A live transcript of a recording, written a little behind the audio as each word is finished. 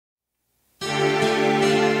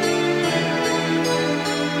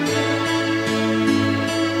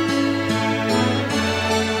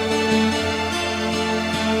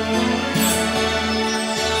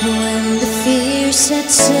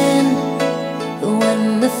it's in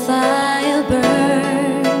when the fire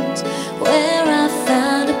burns, where I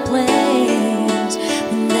found a place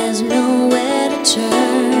when there's nowhere to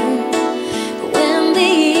turn. When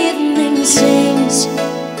the evening sings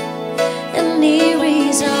an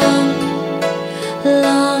eerie song,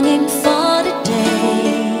 longing for the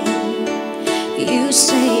day you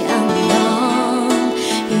say I'm wrong.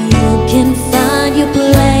 You can find your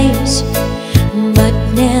place but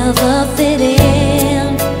never fit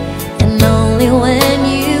in, and only when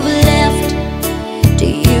you've left do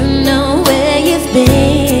you know where you've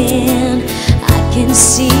been. I can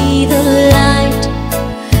see the light,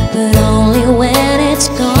 but only when it's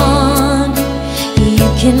gone. You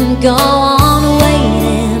can go on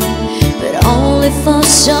waiting, but only for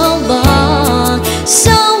so long,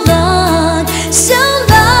 so long, so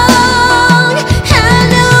long.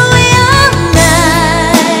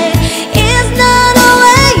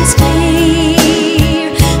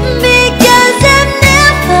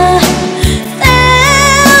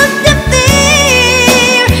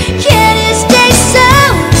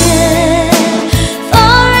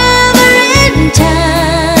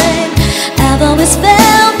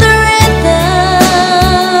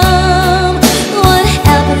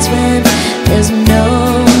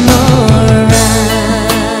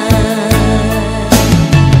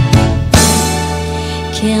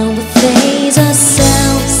 Can we face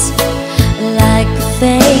ourselves like we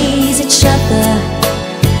face each other?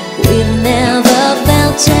 We've never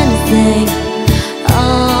felt anything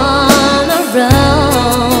on our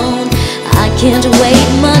own. I can't wait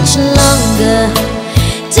much longer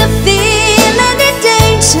to feel any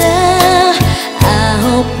danger. I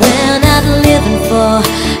hope we're not living for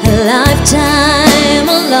a lifetime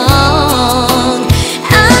alone.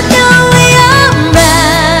 I know we are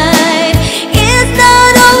right. It's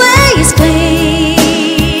not always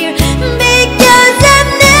clear, because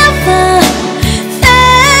I've never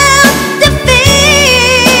felt the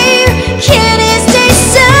fear. Can it stay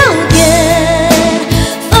so good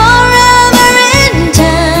forever in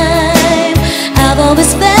time? I've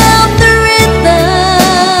always felt the rhythm.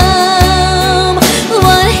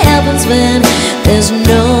 What happens when there's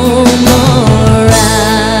no more rhyme?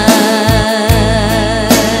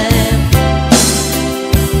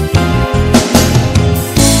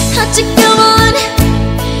 Hard to go on,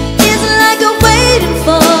 it's like I'm waiting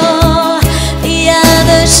for the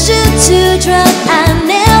other shoe to drop. I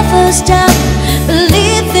never stop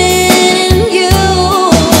believing in you.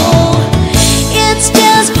 It's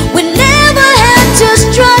just we never had to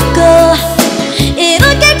struggle.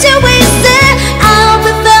 It'll get too easy. I'll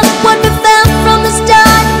be felt what we felt from the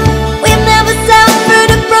start. We've never suffered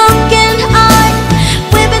a broken heart.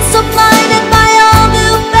 We've been so blinded by all the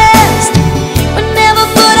best. We never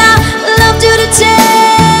put our love to the test.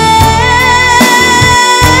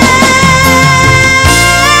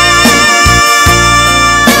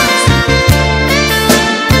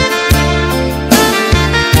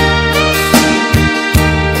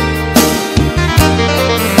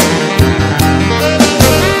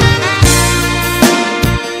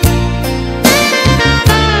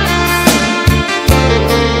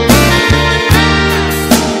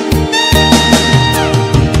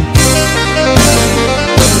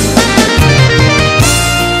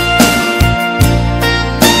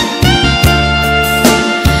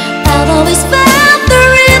 I've always felt the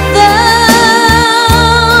rhythm.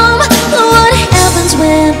 What happens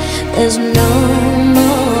when there's no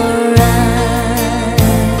more rhyme?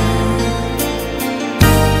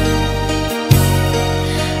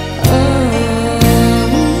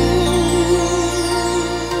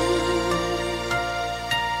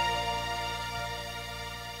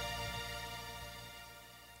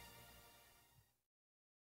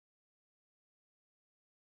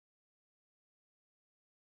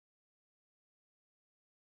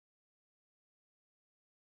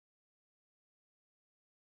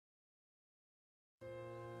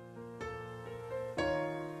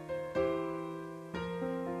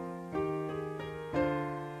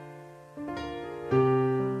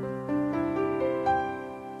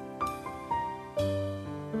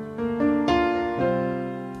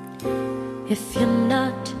 If you're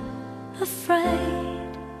not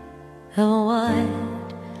afraid of what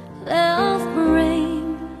love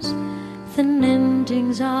brings, then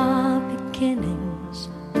endings are beginnings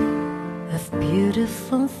of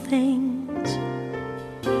beautiful things.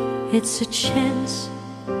 It's a chance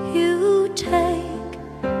you take,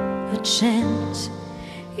 a chance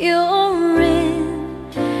you're in.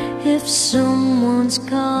 If someone's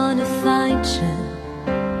gonna fight you,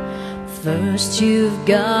 first you've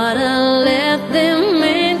gotta let them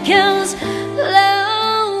in, 'cause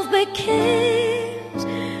love begins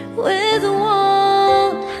with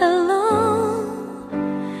one hello.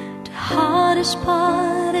 The hardest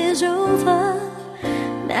part is over.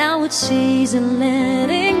 Now it's easy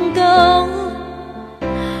letting go.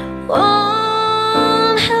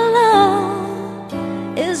 One hello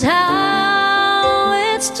is how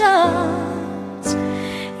it starts.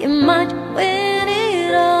 You might win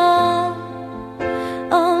it all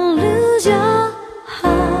or lose your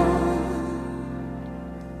heart.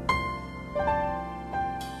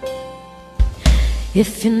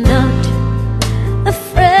 If you're not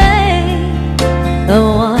afraid of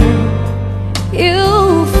what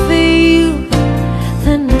you feel,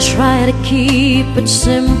 then try to keep it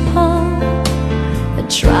simple and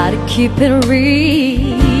try to keep it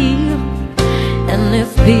real. And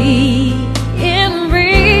if being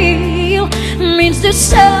real means that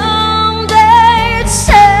someday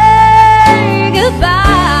say goodbye,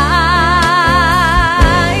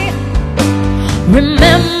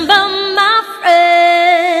 remember my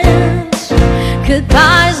friends,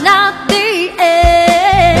 goodbye's not the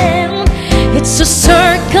end. It's a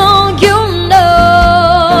circle, you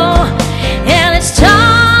know, and it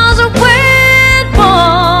starts with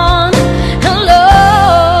one hello.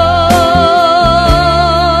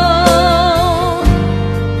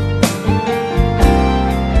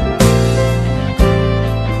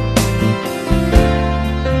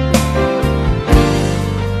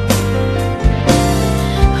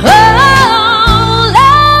 Oh,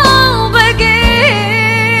 love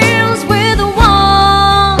begins with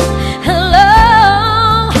one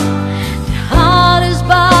hello. The hardest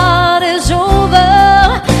part is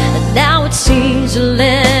over, and now it seems to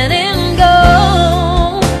letting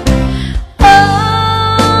go.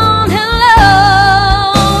 Oh, hello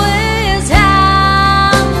is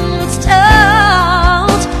how it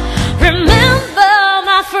starts. Remember,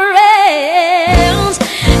 my friends,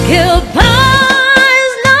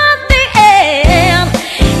 goodbye's not the end.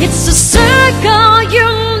 It's a circle, you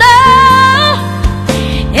know,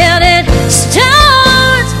 and it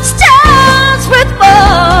starts with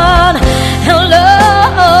one hello.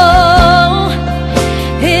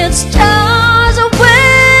 It starts with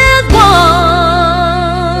one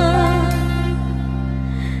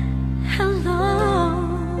hello.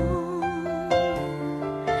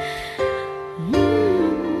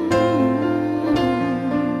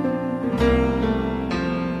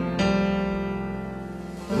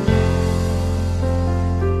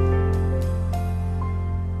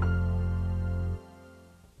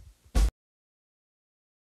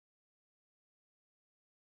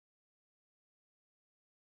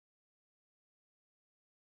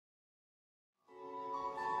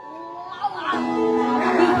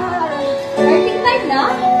 Party time na?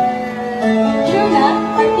 Sure na?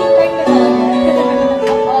 Party time na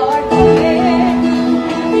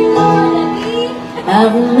I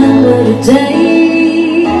remember the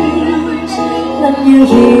days when you're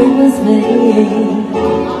here with me,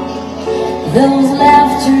 those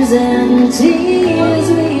laughters and tears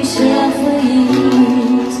we shared for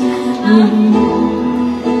years.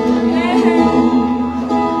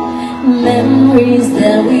 Memories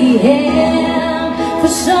that we had for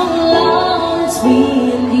so long, it's me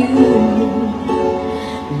and you.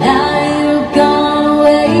 Now you've gone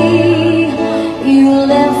away, you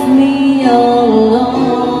left me all alone.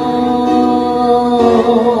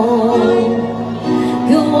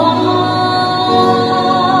 Go on,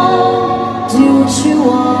 do what you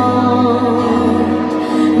want,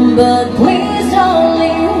 but please don't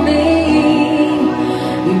leave me.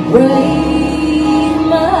 You break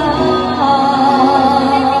my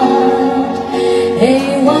heart. Hey,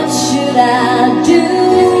 what should I do?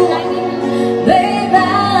 Babe,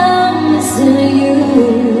 I'm missing you.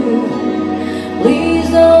 Please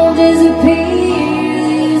don't disappear.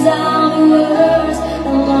 These are the words I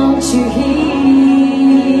want you hear.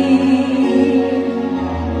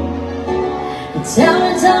 Tell me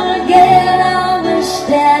again, I wish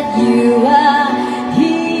that you are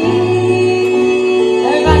here.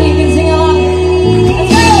 Everybody can sing along.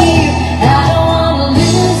 I don't wanna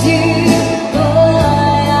lose you,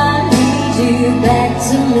 boy, I need you back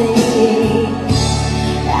to me.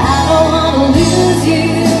 I don't wanna lose you,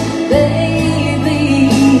 baby,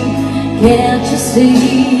 can't you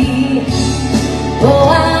see? Oh,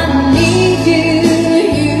 I need you,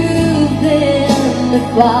 you've been the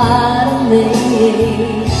part of me.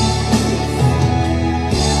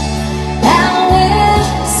 I wish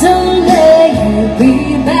someday you'd be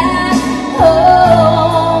back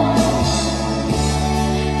home,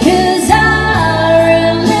 'cause I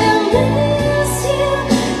really miss you,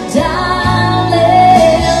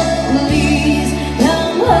 darling. Please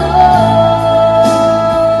come home.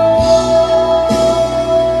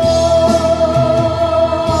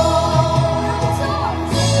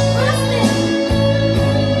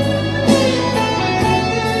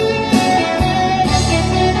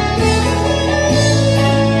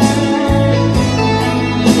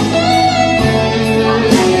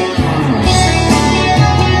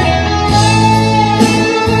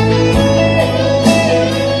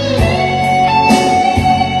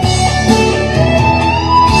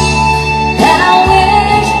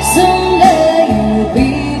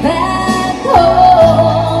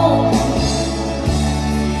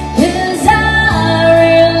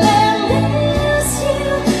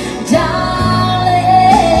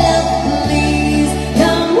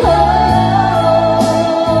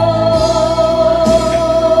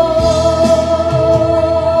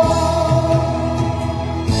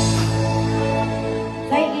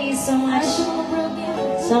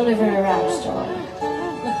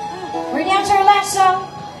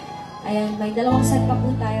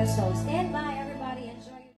 So stand by, everybody.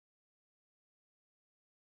 Enjoy.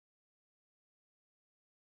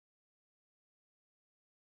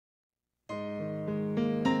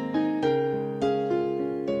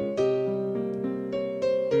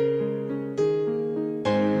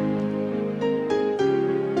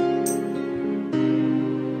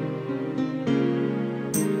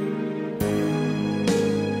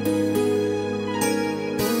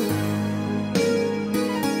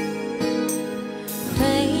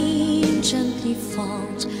 Gently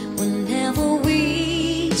falls whenever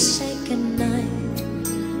we say goodnight,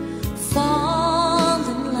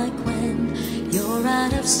 falling like when you're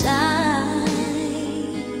out of sight.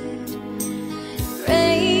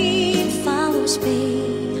 Rain follows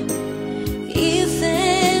me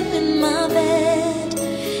even in my bed,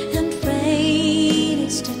 and rain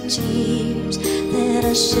is the tears that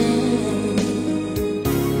I shed.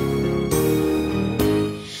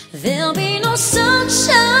 There'll be no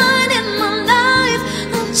sunshine in my life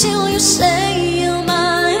until you say you're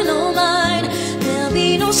mine, oh mine. There'll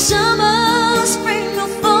be no summer, spring or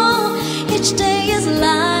fall. Each day is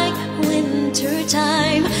like winter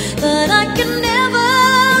time, but I can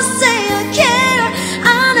never say I care.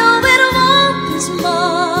 I know it won't be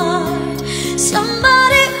smart.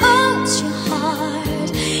 Somebody owns your heart.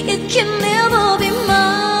 It can never be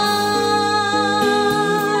mine.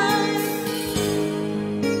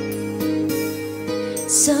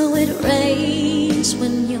 So it rains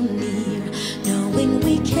when you're near, knowing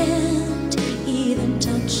we can't even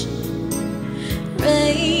touch.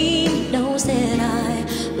 Rain knows that I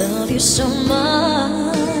love you so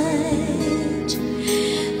much,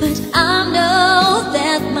 but I know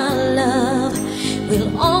that my love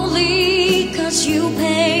will only cause you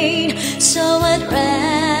pain. So I'd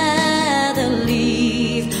rather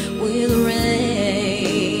leave with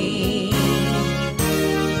rain.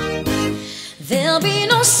 There'll be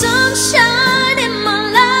no sunshine in my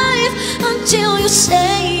life until you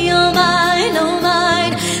say you're mine, oh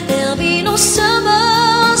mine. There'll be no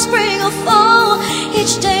summer, spring or fall.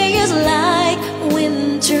 Each day is like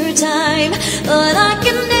winter time, but I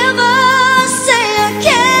can never say I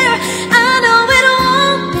care. I know it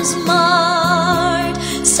won't be smart.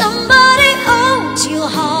 Somebody owns your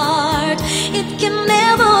heart. It can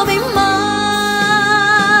never be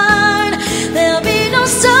mine. There'll be no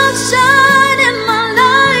sunshine in my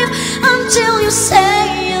life until you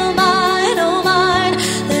say you're mine, oh mine.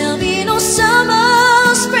 There'll be no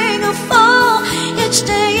summer, spring or fall. Each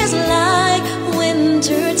day is like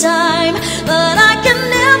winter time, but I can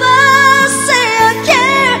never say I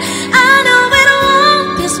care. I know it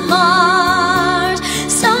won't be smart.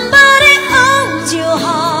 Somebody owns your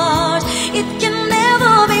heart. It can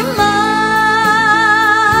never be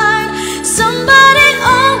mine. Somebody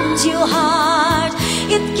owns your heart.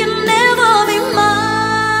 It can never be mine.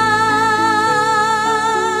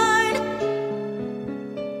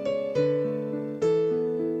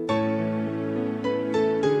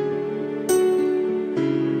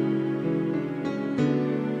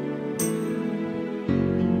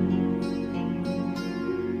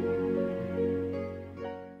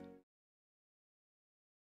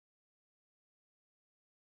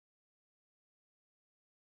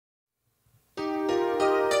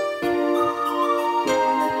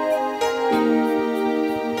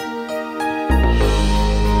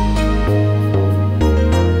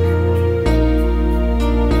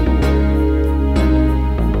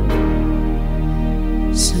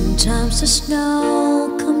 Sometimes the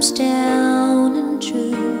snow comes down in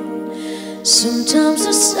June. Sometimes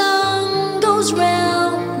the sun goes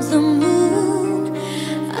round the moon.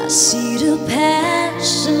 I see the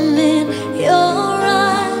passion in your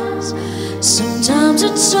eyes. Sometimes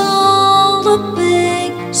it's all a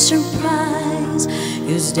big surprise,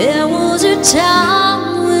 'cause there was a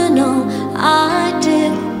time when all I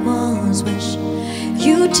did was wish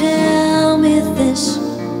you'd tell me this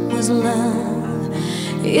was love.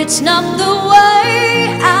 It's not the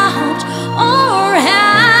way I hoped or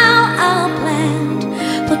how I planned,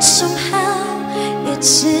 but somehow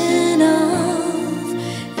it's enough.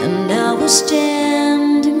 And now we're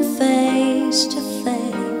standing face to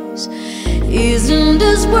face. Isn't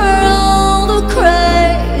this world a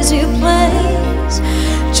crazy place?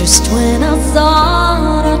 Just when I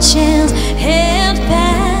thought our chance had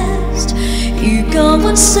passed, you go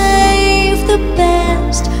and save the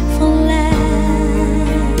best for last.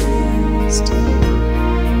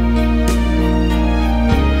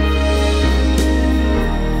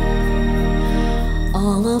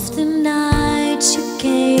 All of the nights you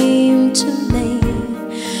came to me,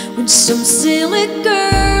 when some silly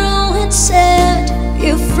girl had set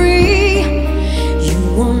you free, you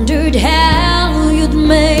wondered how you'd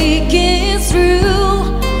make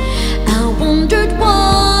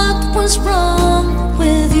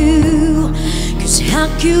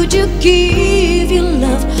give your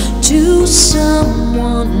love to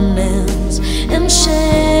someone else and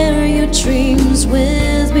share your dreams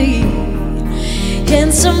with me.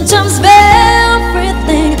 And sometimes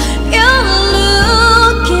everything you're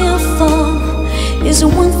looking for is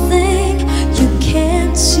one thing you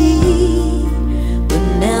can't see. But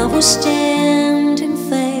now we're standing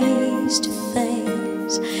face to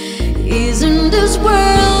face. Isn't this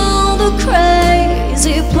world a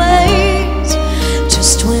crazy place?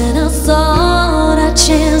 Just when I thought our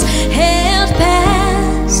chance had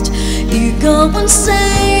passed, you go and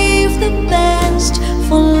save the best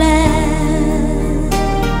for last.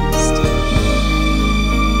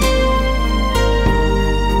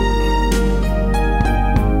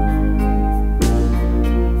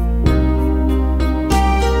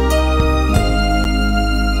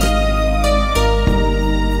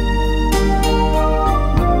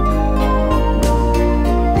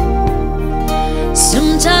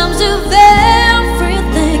 Sometimes of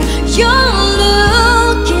everything you're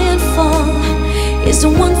looking for is the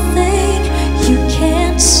one thing you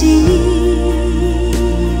can't see.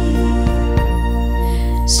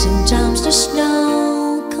 Sometimes the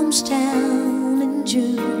snow comes down in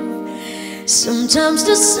June. Sometimes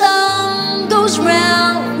the sun goes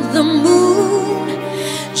round the moon.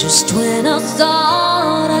 Just when I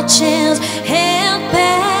thought our chance had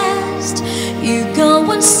passed, you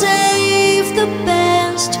go and save the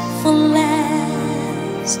best for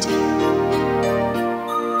last.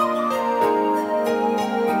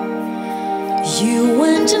 You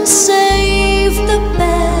went and saved the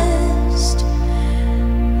best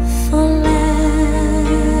for last.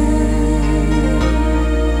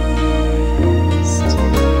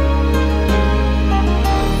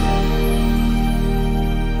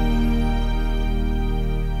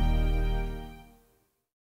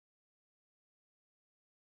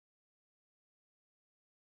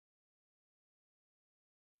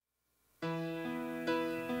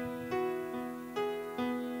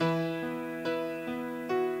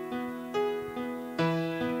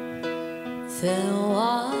 There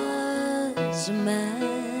was a man,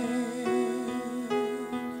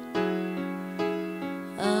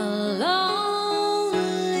 a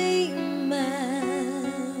lonely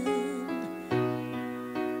man,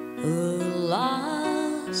 who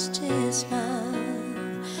lost his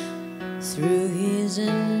love through his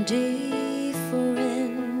indifference.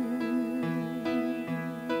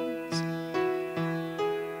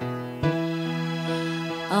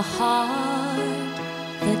 A heart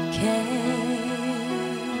that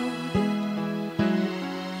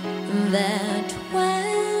that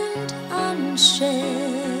went unshared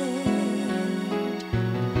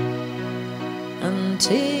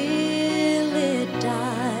until it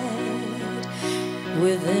died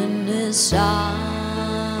within his silence.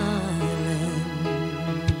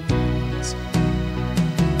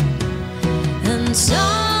 And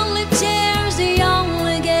solitaire's the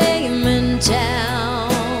only game in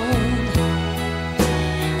town,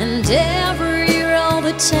 and every road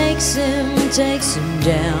that takes him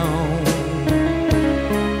down.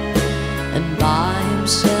 And by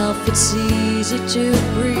himself it's easy to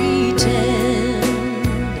pretend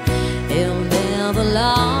he'll never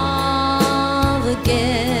love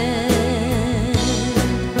again.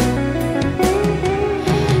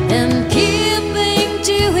 And keeping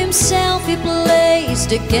to himself he plays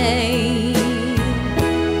the game.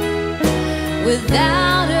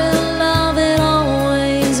 Without her love it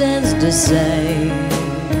always ends the same.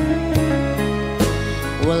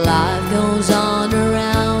 Well, life goes on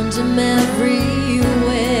around him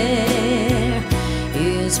everywhere.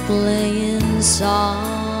 He's playing solitaire.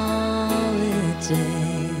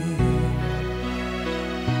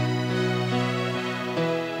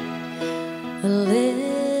 A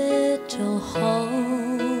little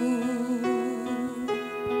hope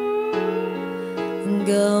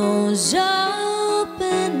goes up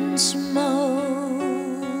in smoke.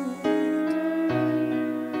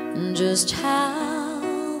 Just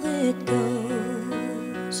how it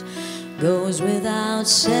goes without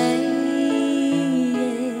saying.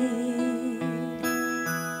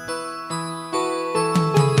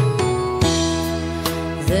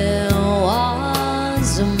 There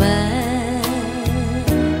was a man,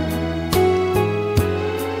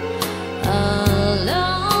 a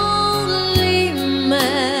lonely man,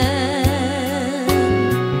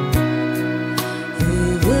 who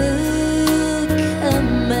would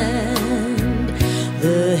command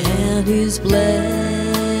the hand he's playing.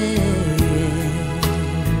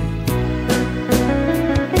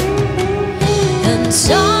 And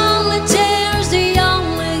solitaire's the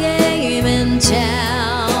only game in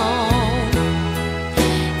town,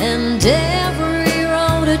 and every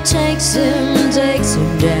road it takes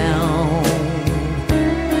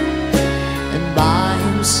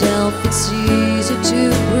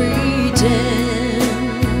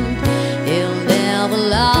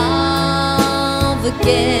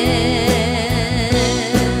again,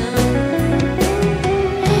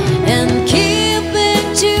 and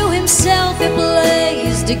keeping to himself he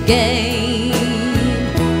plays the game.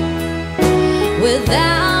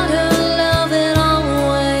 Without her love it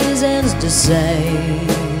always ends the same.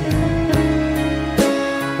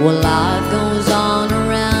 Well, life goes on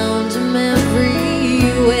around him everywhere.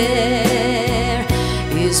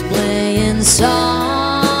 He's playing solitaire,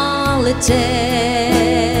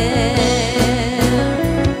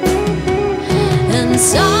 and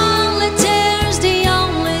solitaire's the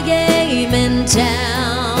only game in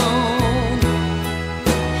town.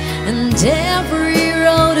 And every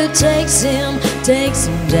road it takes him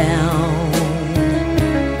down.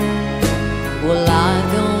 Well, life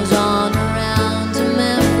goes on around him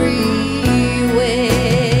everywhere.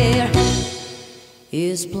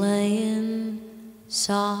 He's playing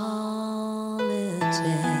solitaire.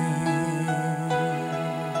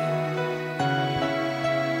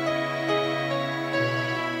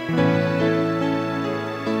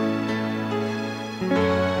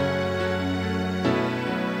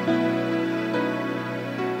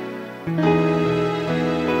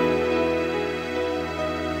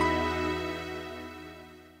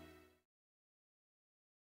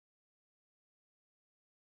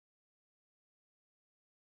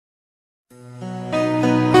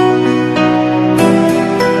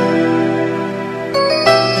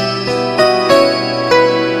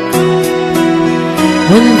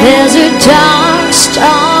 When there's a dark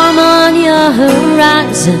storm on your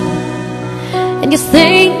horizon and you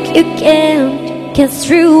think you can't get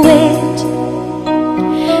through it,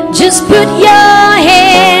 just put your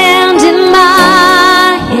hand in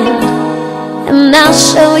my hand and I'll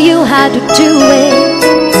show you how to do it.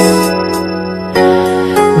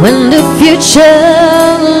 When the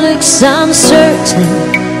future looks uncertain,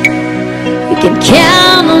 you can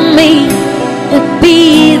count on me to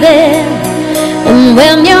be there. And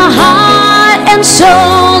when your heart and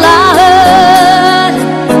soul are hurt,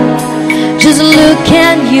 just look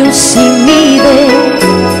and you'll see me there.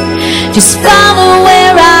 Just follow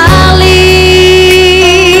where I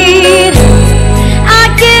lead. I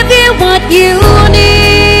give you what you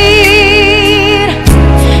need,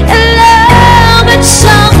 a love that's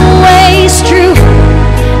always true,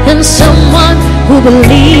 and someone who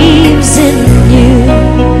believes in you.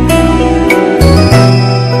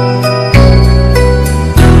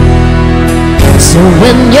 So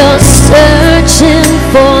when you're searching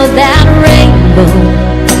for that rainbow,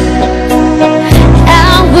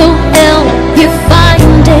 I will help you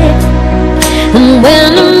find it. And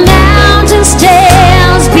when the mountain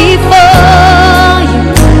stands before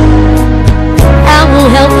you, I will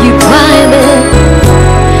help you climb it.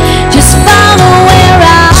 Just follow where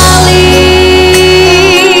I lead.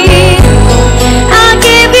 I'll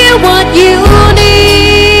give you what you need.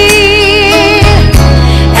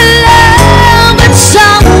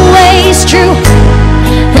 True,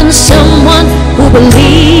 and someone who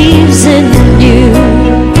believes in you.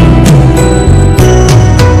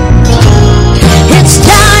 It's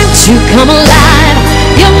time to come alive.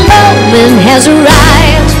 Your moment has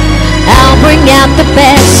arrived. I'll bring out the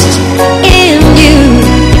best in you.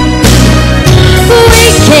 We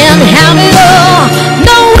can have it all.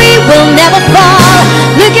 No, we will never fall.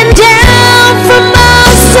 Looking down from our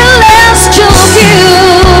celestial view.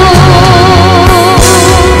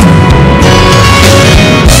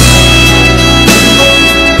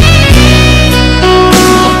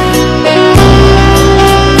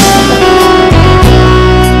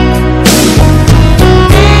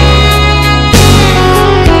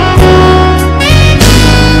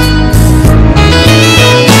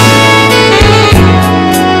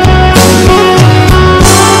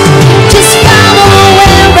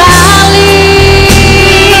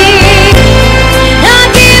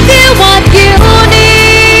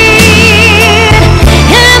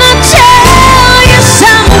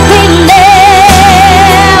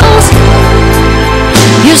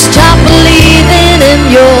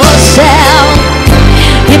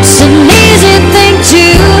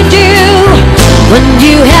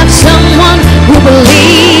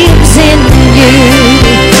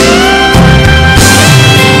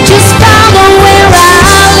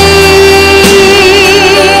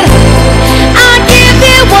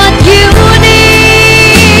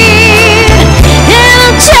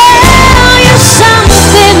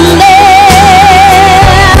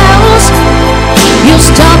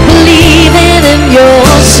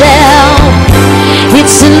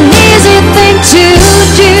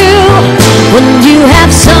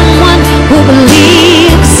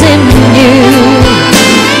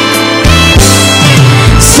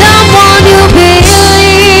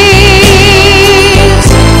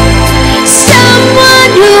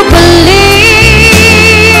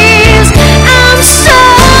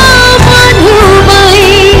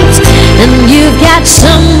 you've got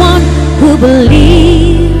someone who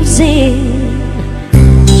believes in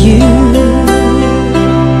you.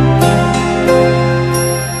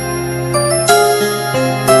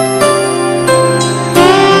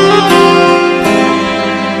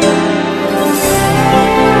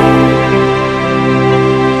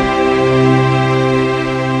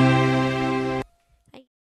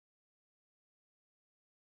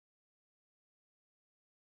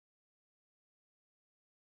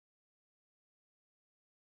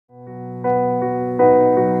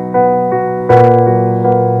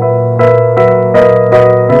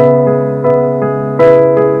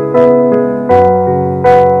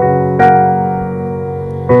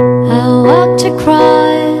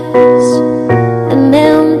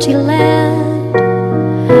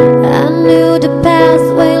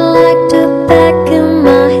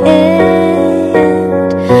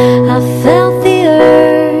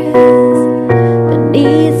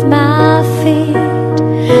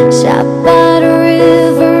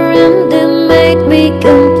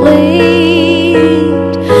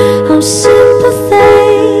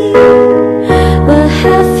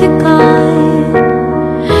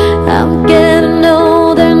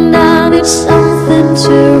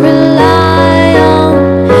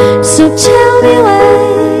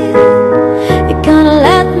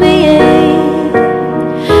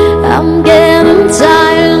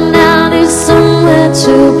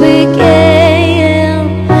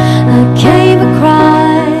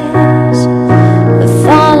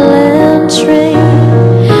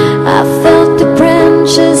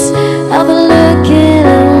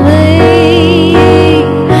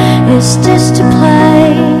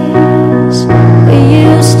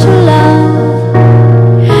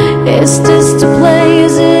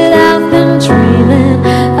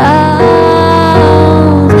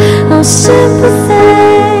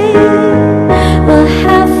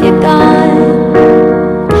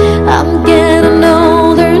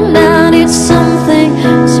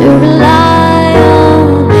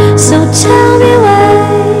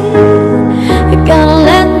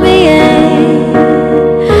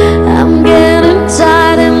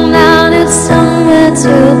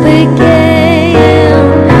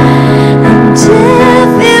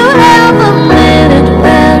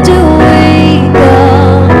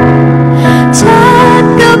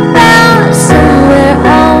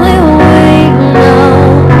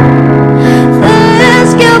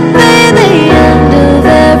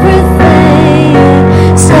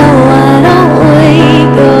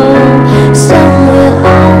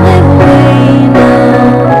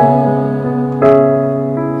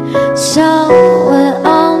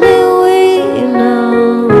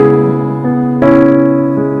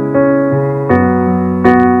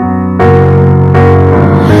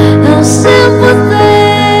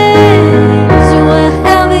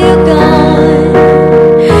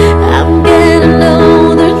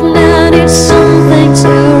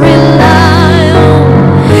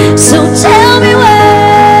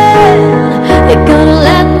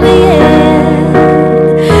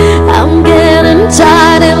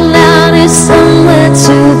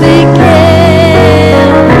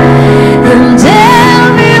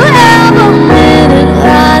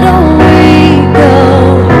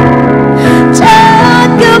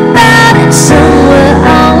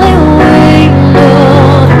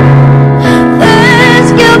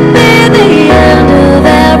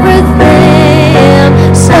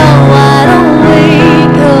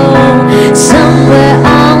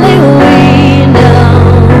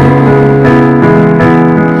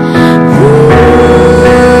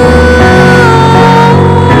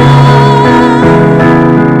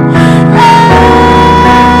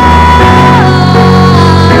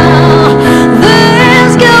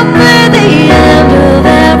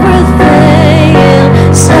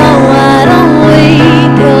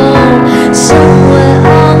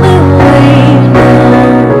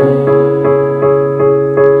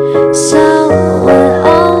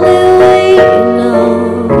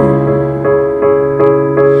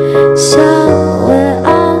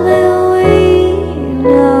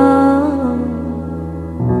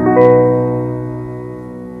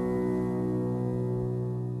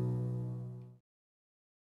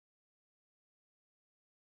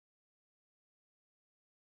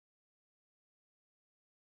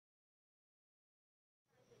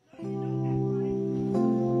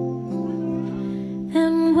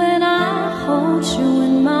 And when I hold you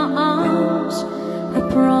in my arms, I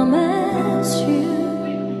promise you,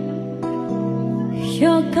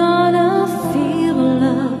 you're gonna feel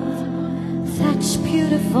love that's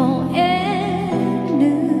beautiful and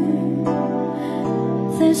new.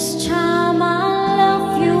 This time I'll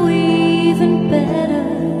love you even better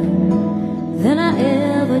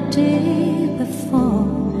did before,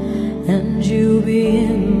 and you'll be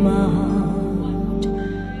in my heart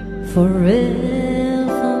forevermore.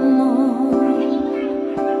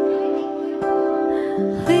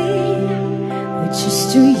 We're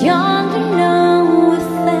just too young to know if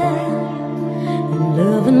that and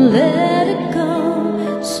love and let it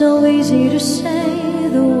go. So easy to say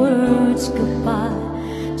the words goodbye,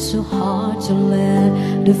 so hard to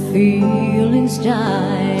let the feelings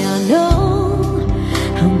die. I know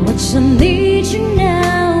how much I need you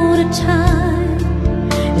now. The time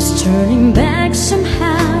is turning back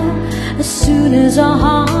somehow. As soon as our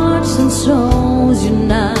hearts and souls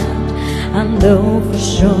unite, I know for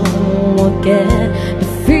sure we'll get the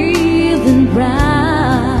feeling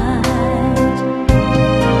right.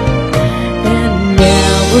 And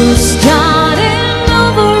now we're starting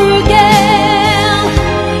over again.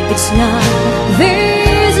 It's not the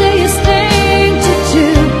easiest thing to do.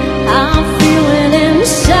 I'm feeling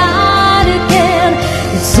inside again.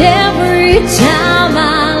 It's every time I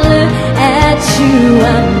look at you.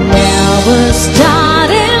 And now we're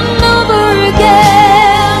starting over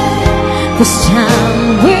again. This time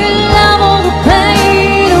we'll love all the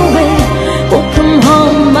pain away. Welcome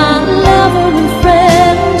home, my lover and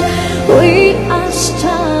friend. We are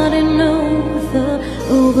starting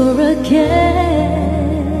over again.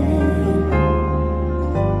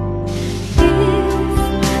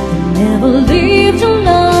 Never lived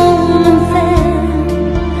alone, and then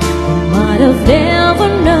we might have never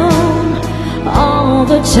known all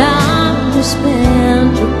the time we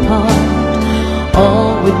spent apart.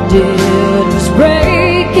 All we did was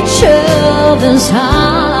break each other's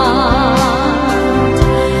heart.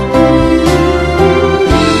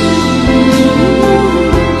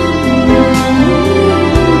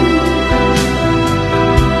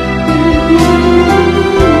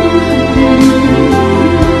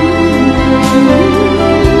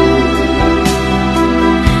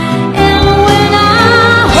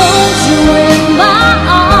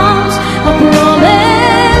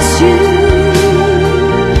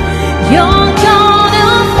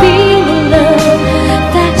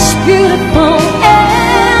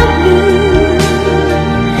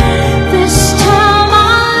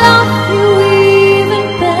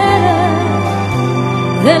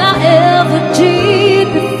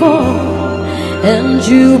 And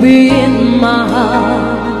you'll be in my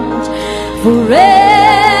heart forevermore.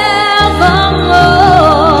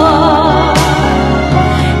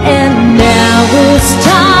 And now we're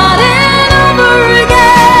starting over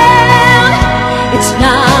again. It's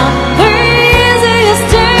not the easiest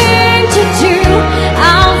thing to do.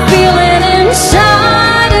 I'm feeling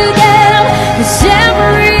inside again. 'Cause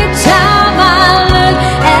every time I look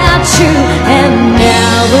at you. And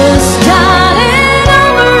now we're starting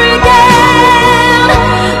over again.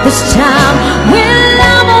 This time we'll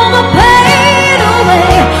love all the pain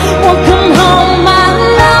away. Welcome home, my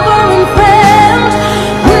lover and friend.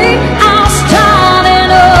 We are starting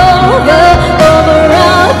over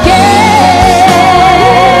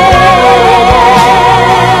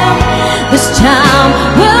again. This time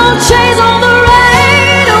we'll chase all the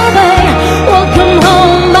rain away. Welcome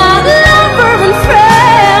home, my lover and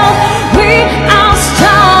friend. We are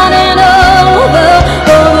starting over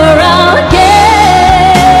again.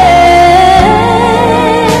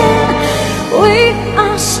 We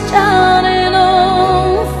are starting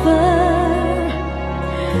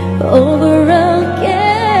over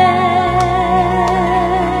again.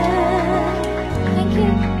 Thank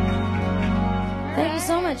you. Thank you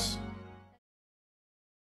so much.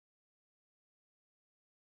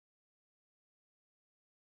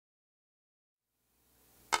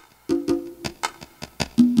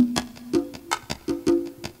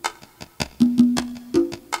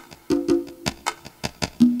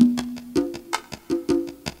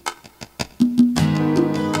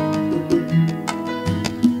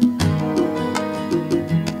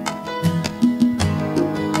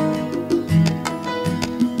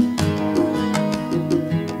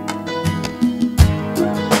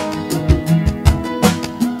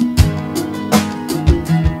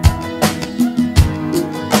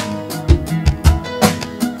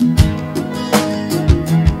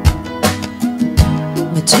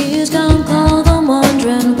 Tears come cold, I'm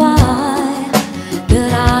wondering why.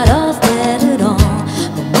 Get out of bed at all.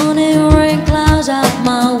 The morning rain clouds out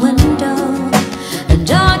my window, and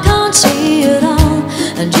I can't see it all.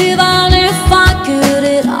 And even if I could,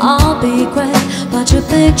 it'd all be great. But your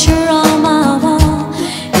picture on my wall,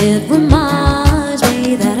 it reminds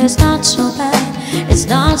me that it's not so bad. It's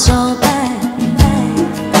not so bad.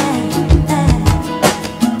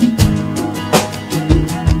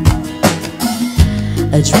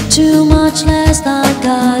 It's too much less, I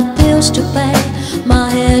got bills to pay. My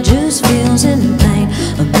head just feels in pain.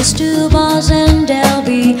 I missed 2 bars and they'll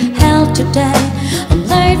be held today. I'm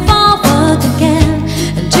late for work again,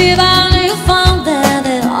 and even if I'm there,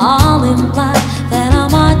 they all imply that I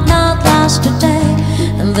might not last a day.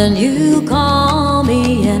 And then you call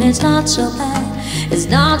me and it's not so bad, it's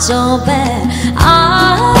not so bad.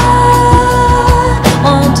 I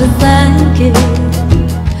want to thank you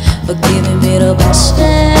for giving me the best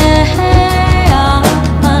day of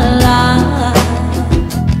my life.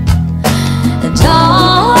 And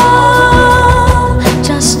all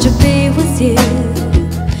just to be with you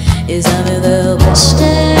is having the best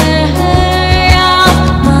day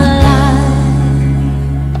of my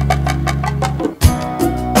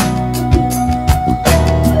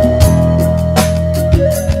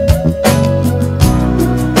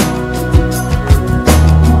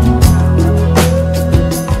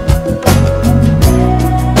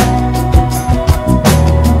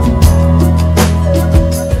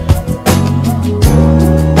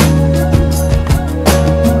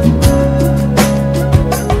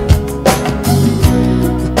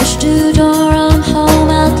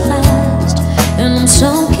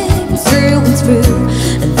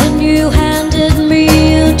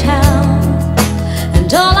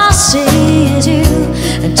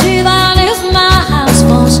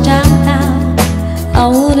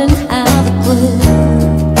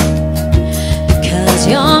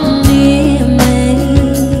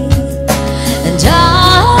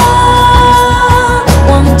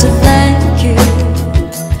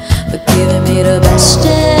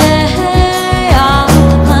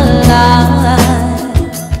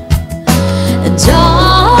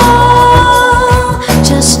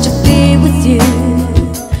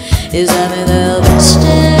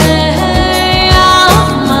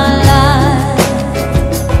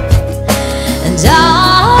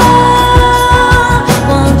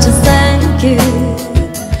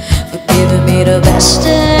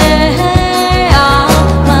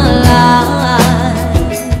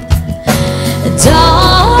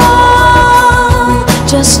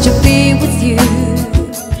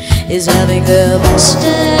is having the best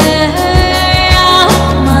day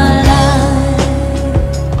of my life.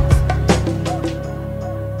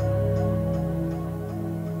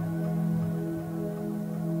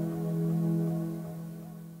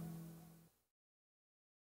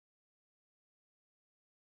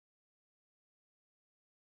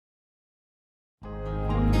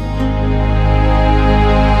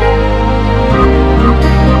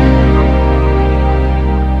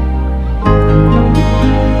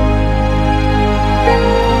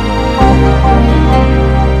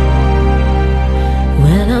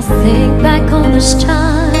 Think back on those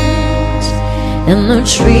times and the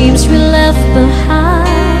dreams we left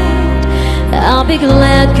behind, I'll be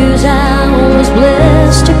glad 'cause I was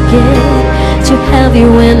blessed to get to have you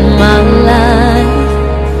in my life.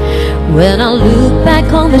 When I look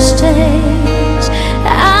back on those days,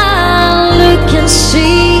 I look and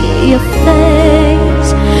see your face,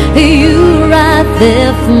 you right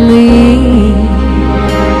there for me.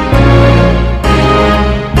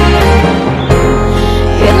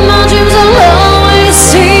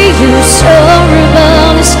 You soar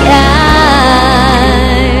above the sky.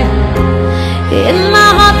 In my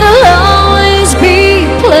heart there'll always be a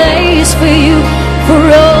place for you for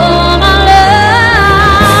all my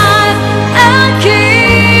life. I'll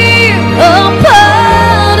keep a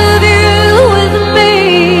part of you with me,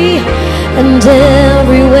 and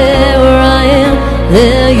everywhere where I am,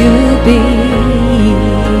 there you'll be.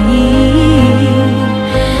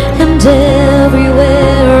 And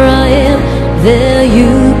everywhere I am, there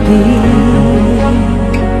you be.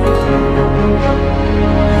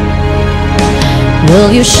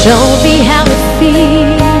 Will you show me how it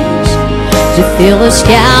feels to feel the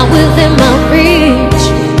sky within my reach?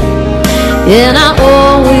 And I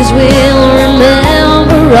always will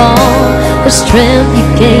remember all the strength you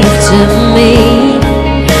gave to me.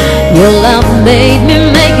 Your love made me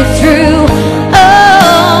make it through.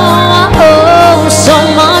 Oh, I owe so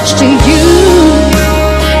much to you.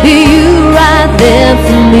 You right there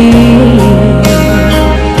for me.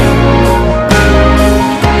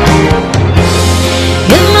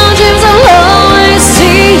 In my dreams I'll always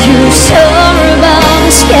see you soar above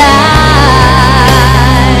the sky.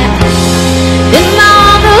 In my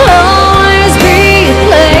heart there'll always be a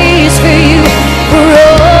place for you for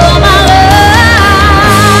all my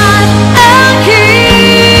life. I'll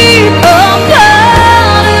keep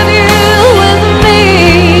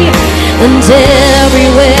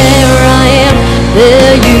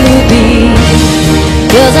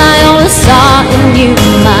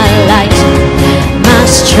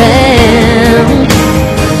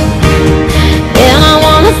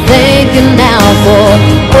thanking now for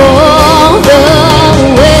all the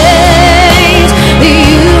ways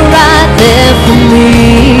you right there for me.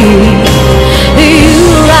 You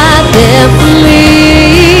right there for me.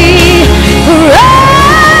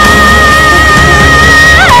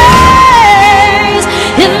 Rise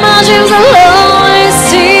in my dreams, I'll always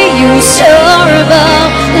see you soar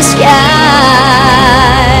above the sky.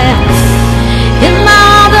 In my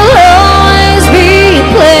heart there'll always be a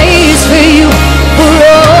place for you. For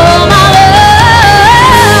all my life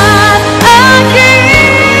I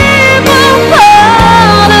keep a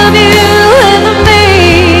part of you with me.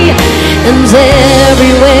 And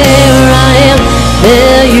everywhere I am,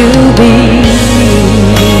 there you be.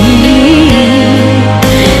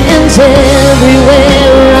 And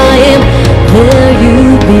everywhere I am, there you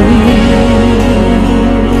be.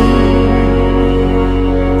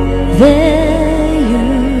 There you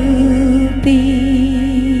be.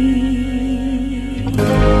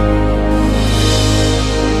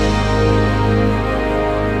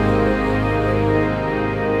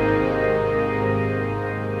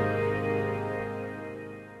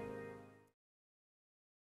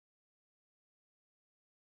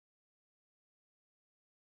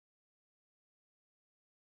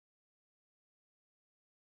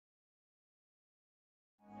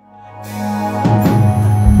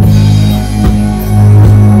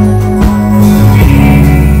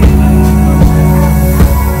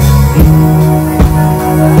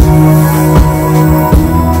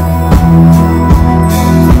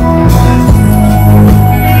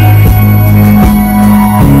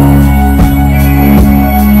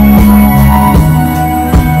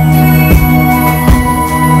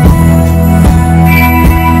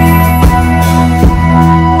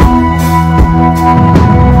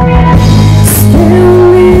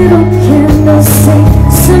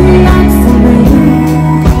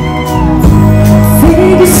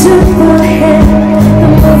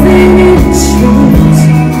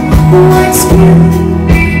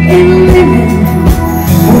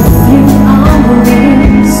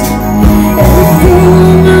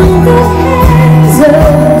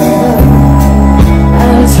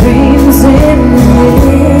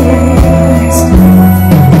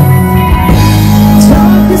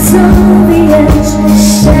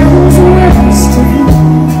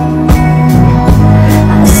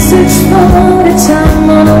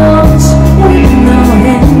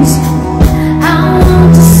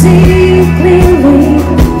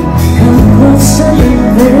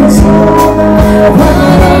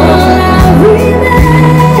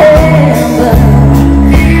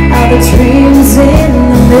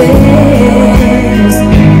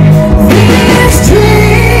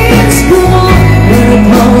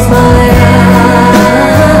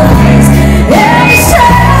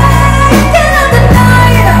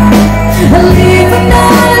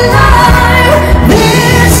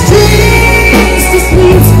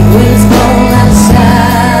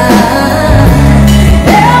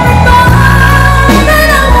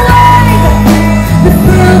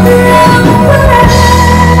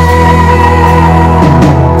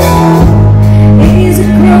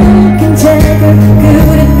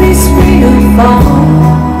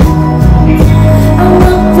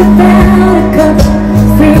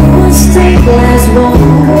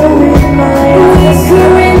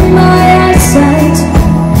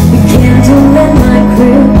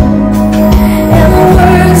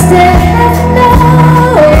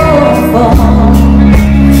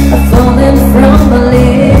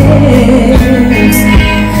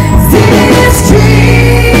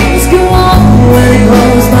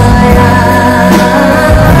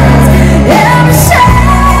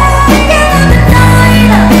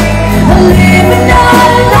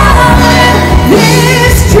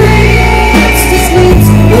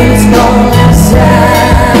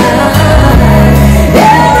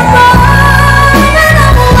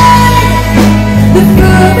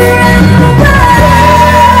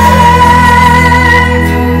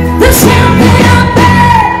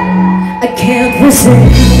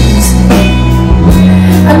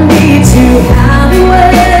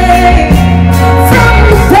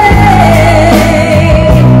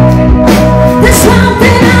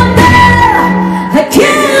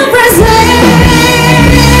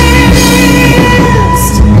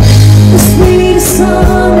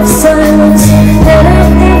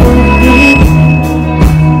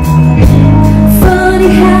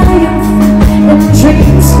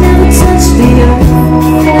 Dreams never touch the earth.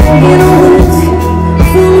 In a world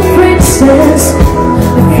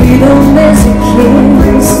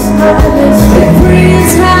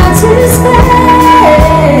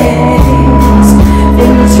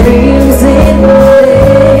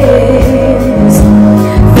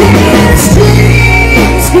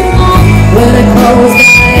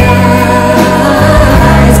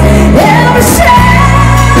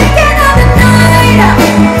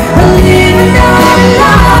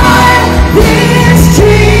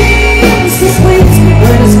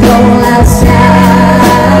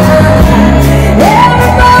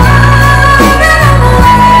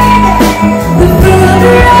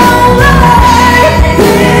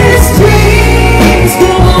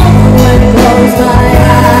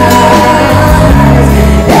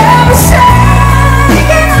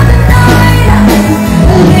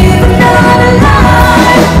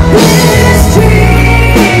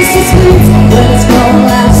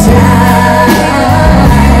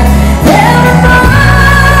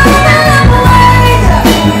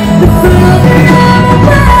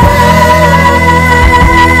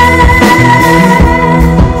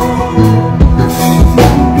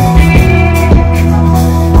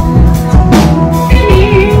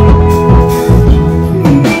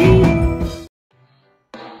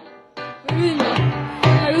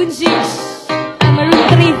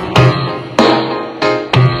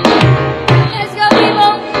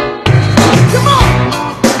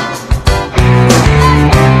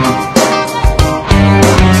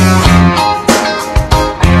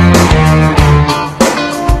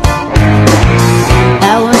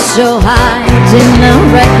so high,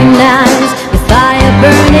 didn't recognize the fire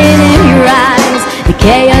burning in your eyes, the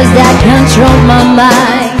chaos that controlled my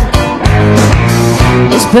mind.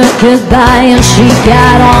 It's but goodbye and she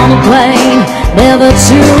got on the plane, never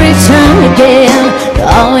to return again,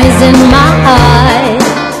 always in my eyes.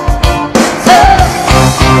 Oh,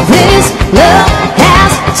 this love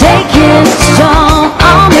has taken its toll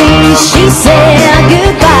on me. She said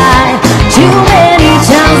goodbye too many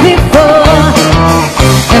times before,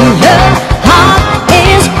 and her heart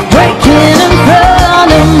is breaking in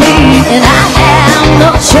front of me, and I have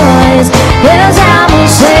no choice, 'cause I won't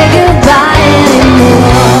say goodbye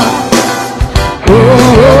anymore. Oh,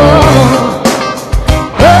 oh,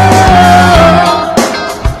 oh,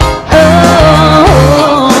 oh.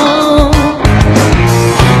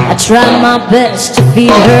 I tried my best to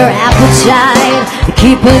feed her appetite, to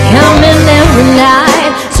keep her coming every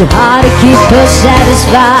night, so hard to keep her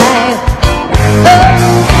satisfied. Oh,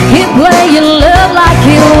 keep playing love like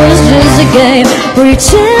it was just a game,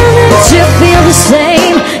 pretending to feel the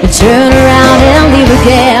same, and turn around and leave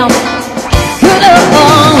again.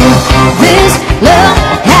 Oh, this love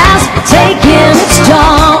has taken its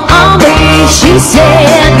toll on me. She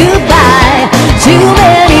said goodbye too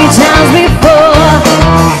many times before,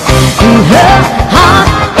 and her heart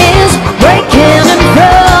is breaking in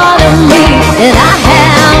front of me, and I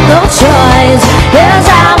have no choice, 'cause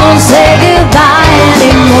I won't say goodbye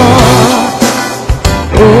anymore.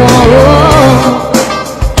 Oh, oh,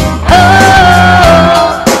 oh,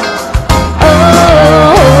 oh, oh.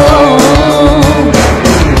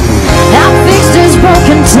 I fixed his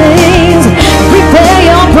broken things, repair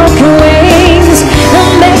your broken wings, and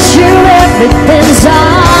make sure everything's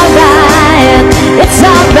alright. It's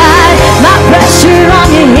alright, my pressure on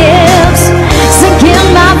your hips, sinking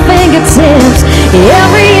my fingertips,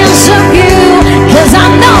 every inch of you, 'cause I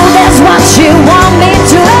know that's what you want me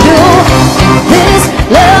to do. This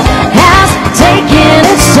love has taken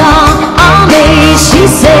its toll on me. She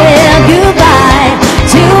said goodbye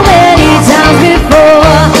too many times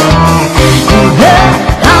before, and her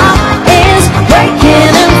heart is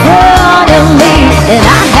breaking in front of me, and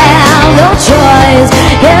I have no choice,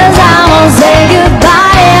 'cause I won't say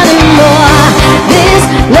goodbye anymore. This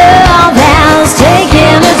love has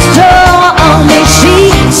taken its toll on me. She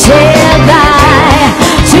said bye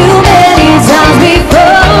too many times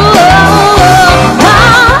before. My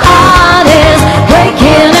heart is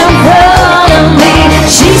breaking in front of me.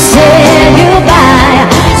 She said goodbye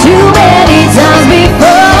too many times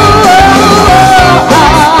before.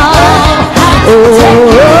 Oh,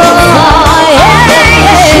 yeah,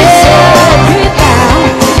 yeah. She said goodbye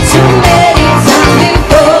too many times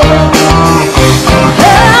before.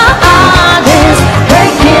 Her heart is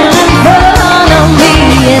breaking in front of me,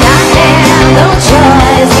 and I have no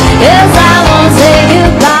choice, 'cause I won't say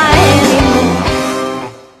goodbye anymore.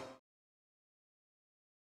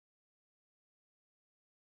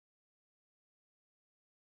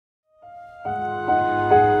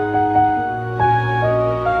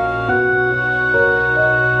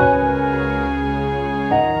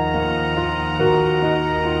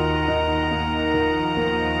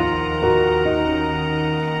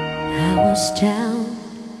 I was down,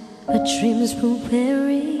 but dreams were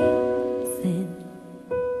very thin.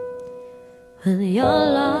 When you're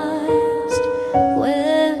lost,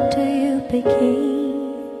 where do you begin?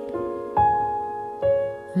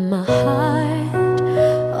 My heart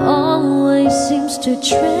always seems to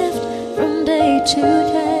drift from day to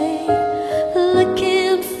day,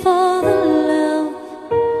 looking for the love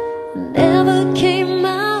never came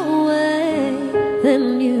my way. Then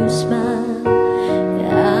you smile,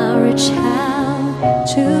 I reach out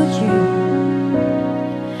to you.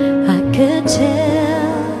 I could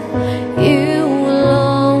tell you will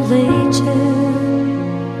only do.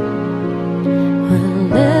 When I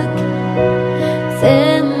look,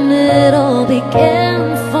 then it all began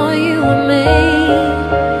for you and me.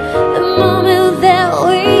 The moment that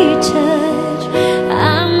we touched,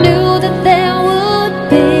 I knew that there would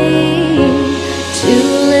be two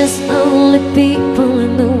less lonely people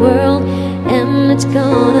in the world, and it's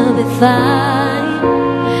gonna be fine.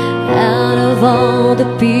 Out of all the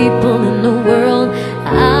people in the world,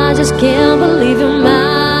 I just can't believe you're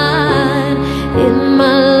mine. In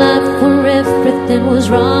my life where everything was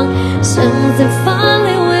wrong, something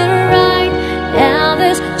finally went right. Now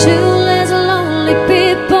there's two less lonely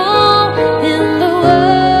people in the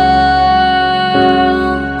world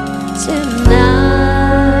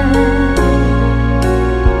tonight.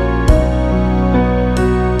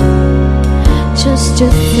 Just to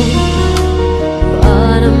think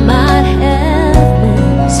what I might have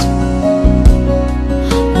missed.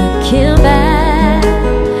 Looking back,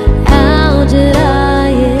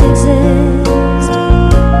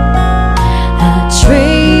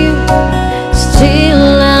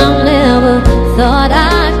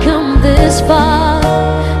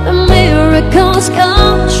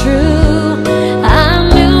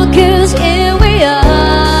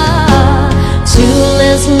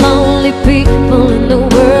 lonely people in the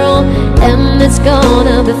world, and it's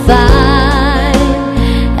gonna be fine.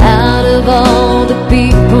 Out of all the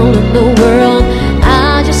people in the world,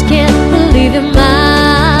 I just can't believe you're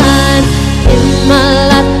mine. In my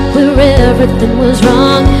life where everything was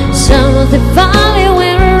wrong, something finally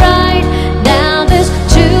went right. Now there's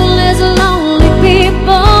two less lonely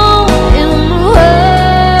people in the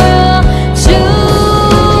world tonight.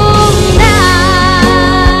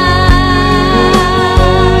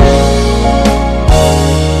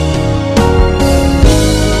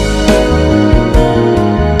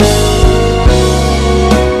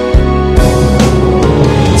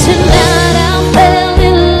 I fell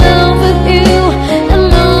in love with you,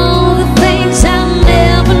 and all the things I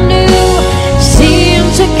never knew seem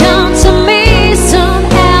to come to me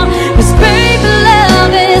somehow. 'Cause baby,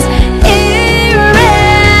 love is here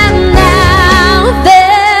and now.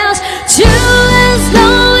 There's two less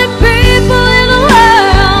lonely people in the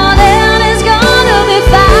world, and it's gonna be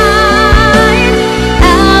fine.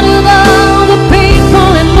 Out of all the people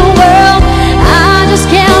in the world, I just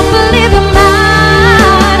can't believe you're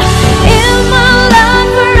mine. In my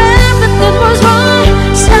life where everything was wrong,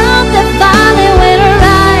 something finally went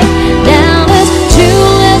right. Now there's two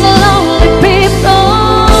less lonely people,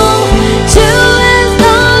 two less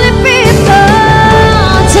lonely people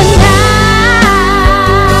tonight.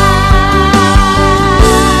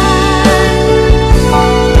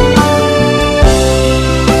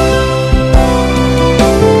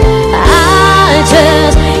 I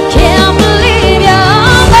just can't believe you're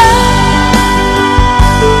mine.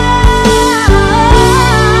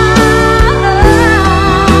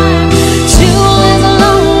 Two less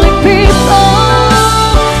lonely people,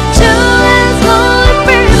 two less lonely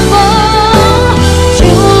people,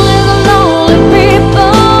 two less lonely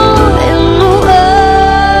people in the world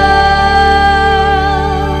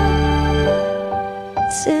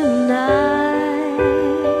tonight.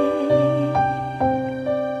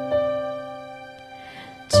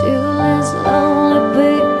 Two less lonely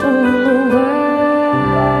people in the world.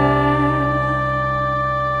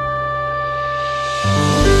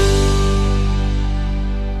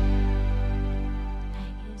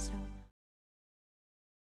 Thank you so much.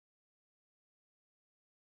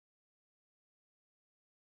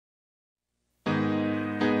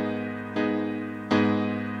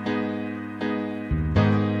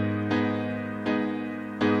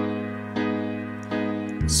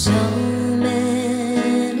 So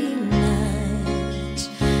many nights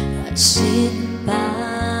I'd sit by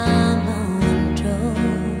my window,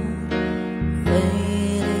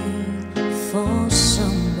 waiting for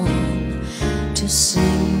someone to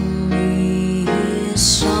sing me a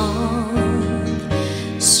song.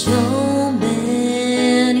 So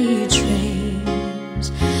many dreams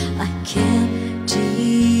I kept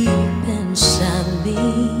deep inside me,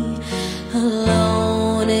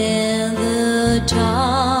 alone in the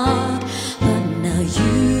dark. But now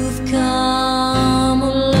you've come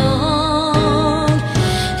along,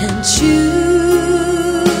 and you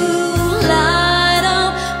light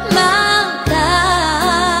up my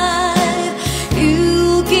life.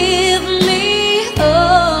 You give me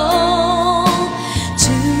hope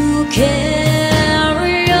to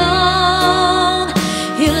carry on.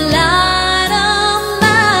 You light up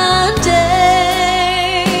my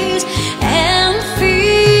days and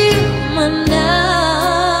fill my nights.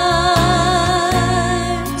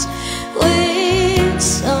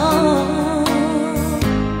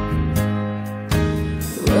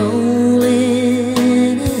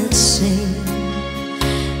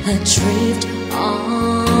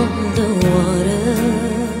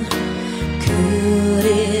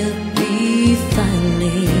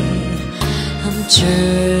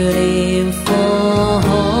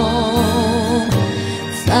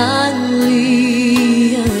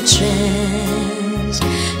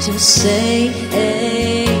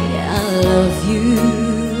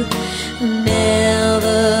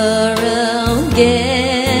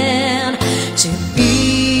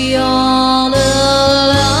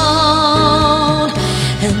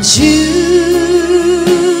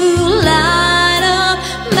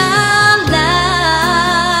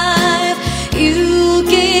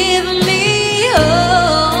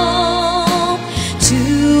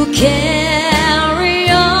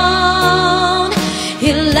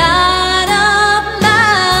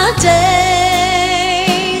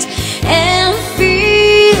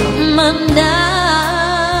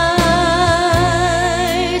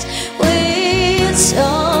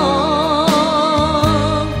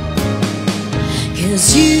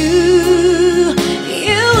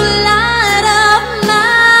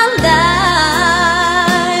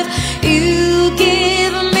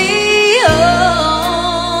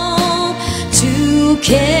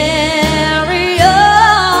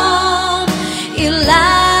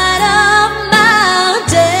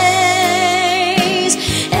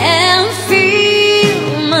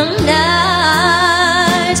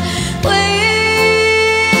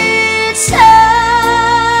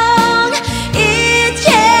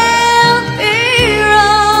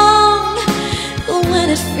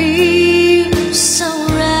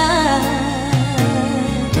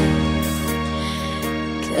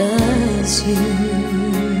 you.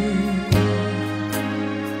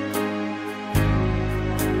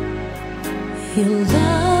 You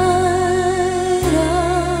light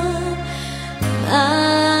up my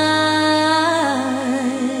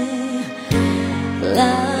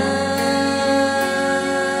life.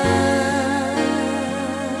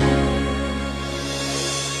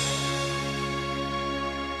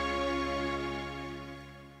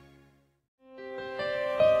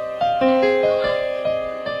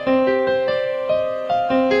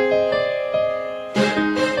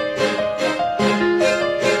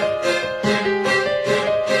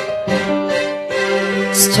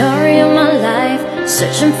 Story of my life,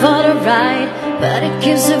 searching for the right, but it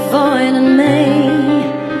keeps avoiding me.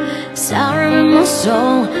 Sorrow in my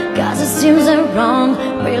soul, cause it seems that wrong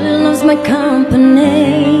really loves my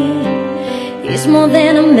company. He's more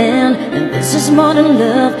than a man, and this is more than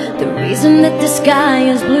love, the reason that the sky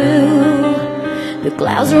is blue. The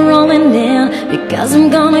clouds are rolling in, because I'm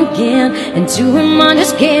gone again, and to him I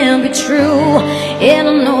just can't be true. And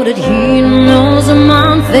I know that he knows I'm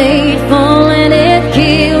unfaithful, and it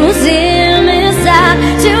kills him inside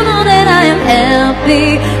to know that I am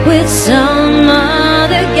happy with some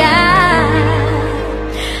other guy.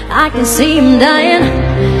 I can see him dying.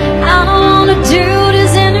 I don't wanna do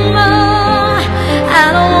this anymore. I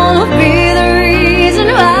don't wanna be the reason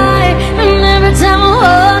why. And every time I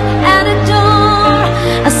walk out the door,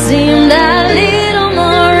 I see him die a little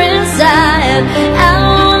more inside. I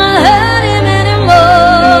don't wanna hurt him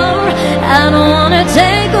anymore. I don't wanna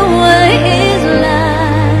take away his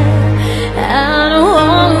life. I don't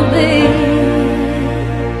wanna be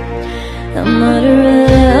a murderer.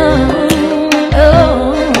 Oh.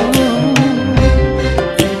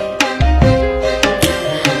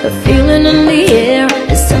 The feeling in the air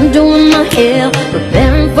as I'm doing my hair,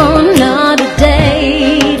 preparing for another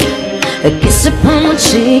date. A kiss upon my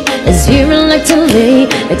cheek as he reluctantly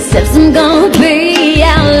accepts I'm gonna be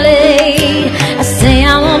out late. I say I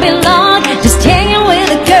won't be long, just hanging with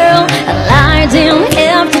a girl. A lie I didn't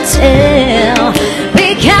have to tell,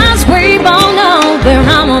 because we both know where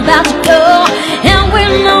I'm about to go, and we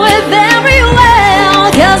know it very well.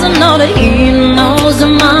 Cause I know that he knows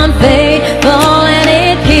I'm unfaithful, and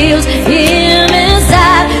it kills him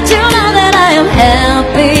inside to know that I am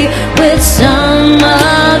happy with some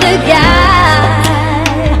other guy.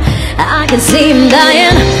 I can see him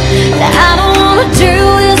dying. I don't wanna do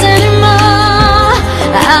this anymore.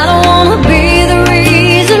 I don't wanna be the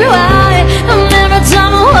reason why. And every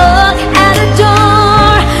time I walk out the door,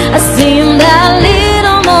 I see him die a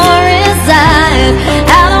little more inside.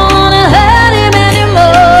 I don't wanna hurt him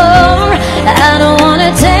anymore. I don't wanna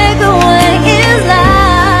take away his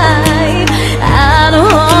life. I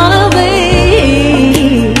don't wanna be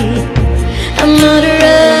a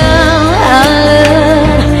murderer. I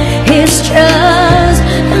love his trust.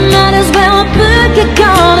 I might as well put a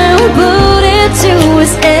gun and put it to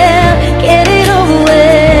his head. Get it over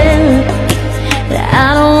with. I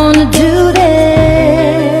don't wanna do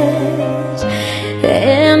this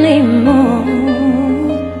anymore.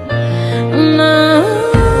 No,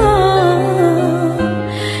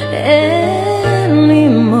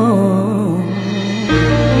 anymore.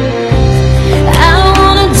 I don't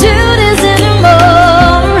wanna do this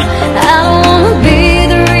anymore. I don't wanna be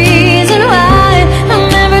the reason why. And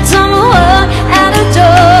every time I walk out the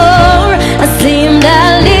door, I see him die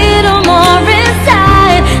a little more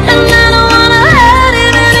inside. And I don't wanna hurt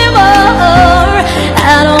him anymore.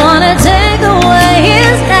 I don't wanna take away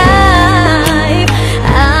his life. I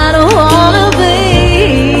don't wanna be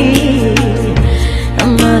a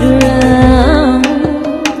murderer.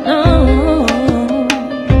 No,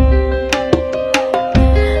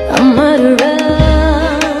 a murderer.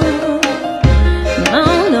 No,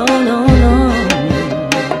 no, no, no.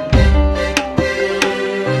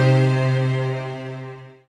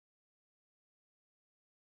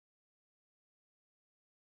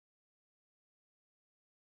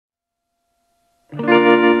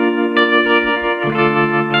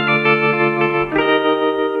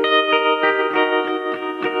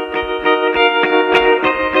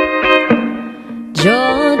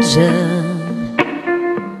 Georgia,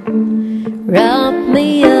 wrap me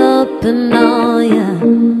up in all you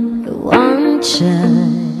want you.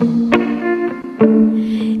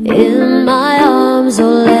 In my arms,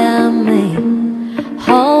 oh let me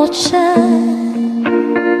hold you.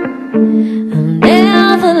 I'll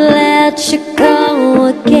never let you go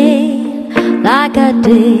again like I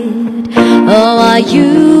did. Oh, I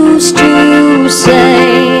used to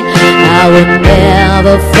say I would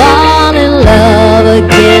never fall in love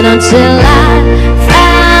again until I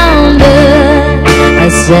found her. I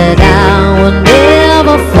said I would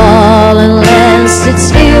never fall fall unless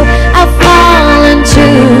it's you I fall into.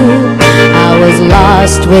 I was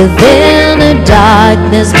lost within the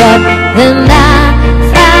darkness, but then I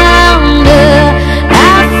found her, I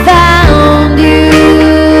found you.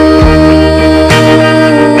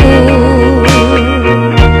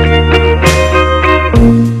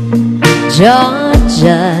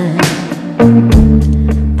 Georgia,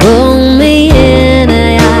 pull me in,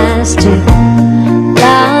 I asked to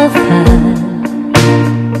love her.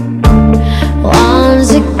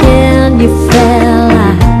 Once again you fell, I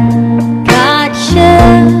got you.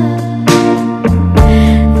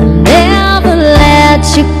 I'll never let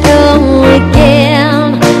you go again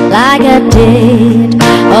like I did.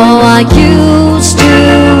 Oh, I used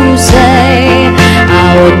to say I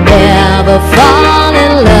would never fall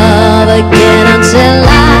in love again until I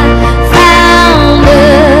found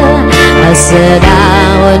her. I said I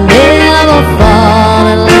would never fall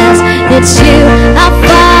unless it's you I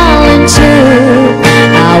fall into.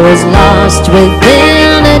 I was lost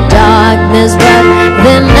within the darkness, but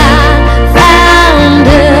then I found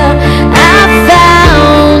her, I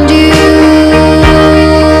found you.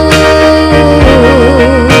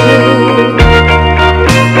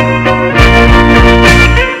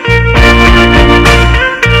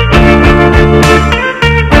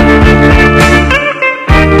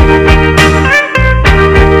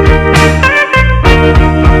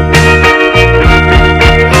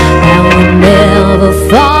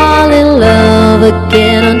 Fall in love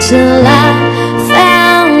again until I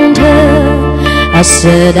found her. I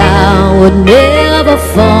said I would never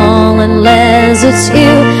fall unless it's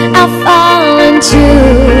you I fall into.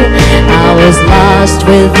 I was lost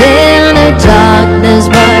within the darkness,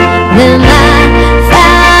 but then I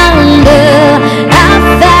found her, I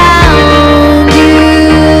found you.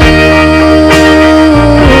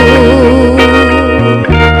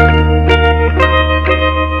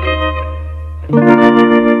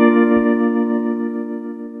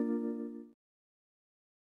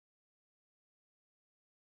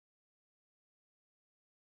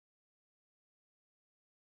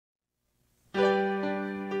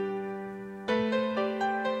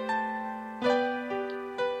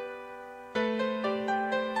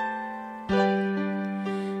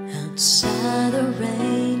 Outside the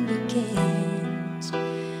rain begins,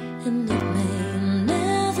 and it may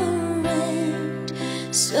never end.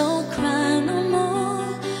 So cry no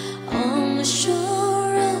more on the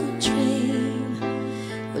shore of a dream.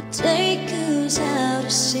 Will take us out to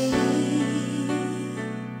sea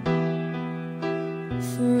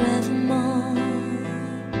forevermore,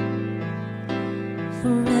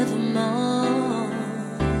 forevermore.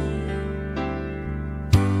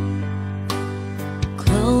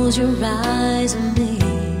 Close your eyes and me,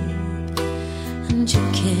 and you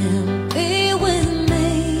can be with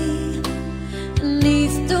me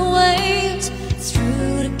beneath the waves,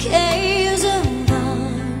 through the caves of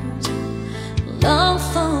art, long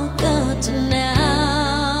forgotten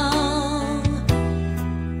now.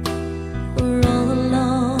 We're all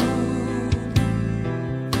alone,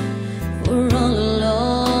 we're all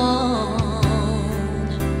alone.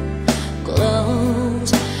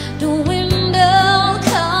 Close the window,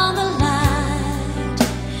 come the light,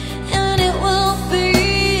 and it will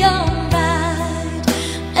be alright.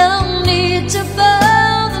 No need to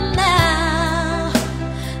bother now.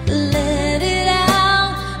 Let it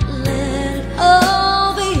out, let it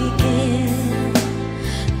all begin.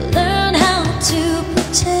 Learn how to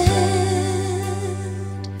pretend.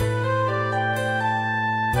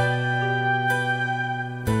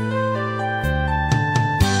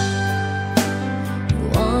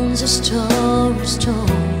 Once a story's told,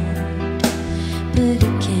 but it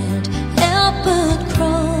can't help but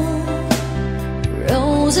grow.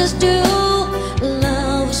 Roses do,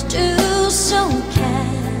 lovers do, so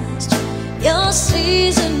cast your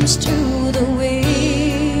seasons to the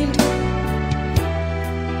wind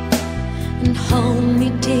and hold me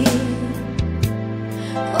dear.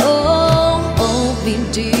 Oh, hold me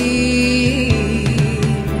dear.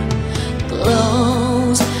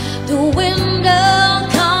 Close the window,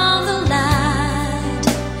 come the light,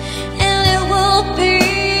 and it will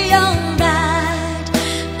be alright.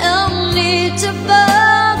 No need to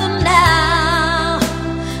bother now.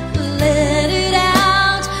 Let it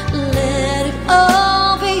out, let it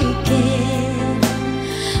all begin.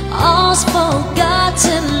 All's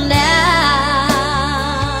forgotten now.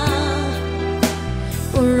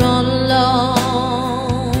 We're all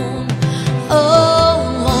alone,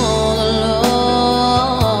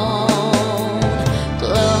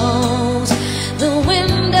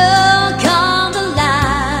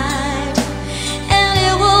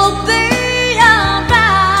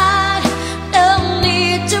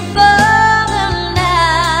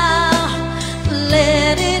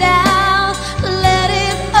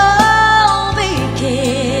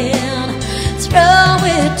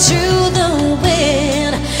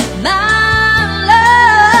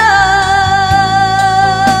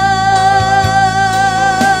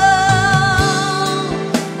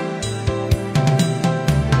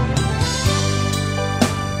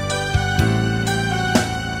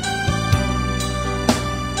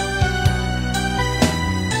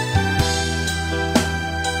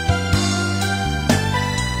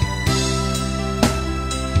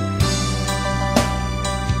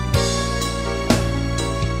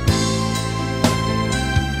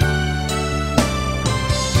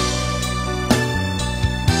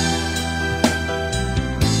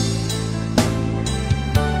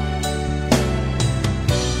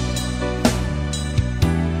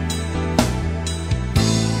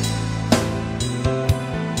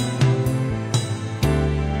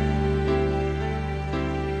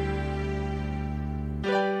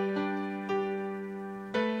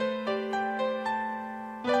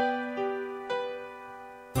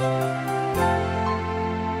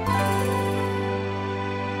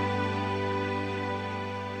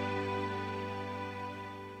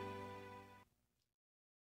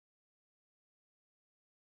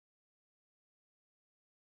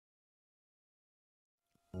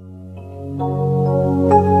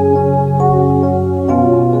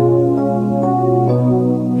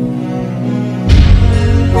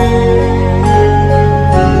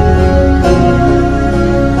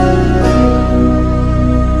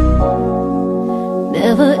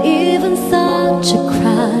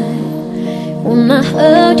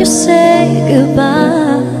 heard you say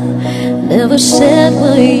goodbye, never said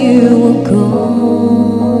where you were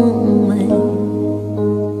going.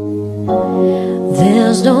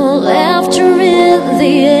 There's no laughter in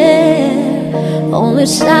the air, only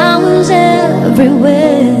silence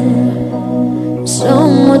everywhere. So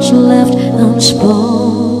much left unspoken.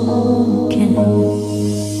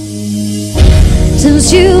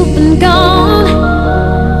 Since you've been gone,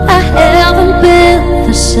 I haven't been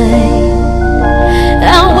the same.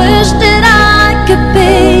 I wish that I could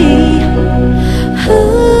be.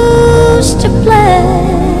 Who's to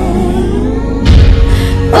blame?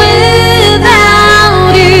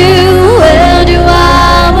 Without you, where do I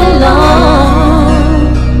belong?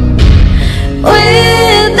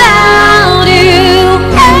 Without you,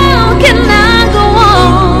 how can I go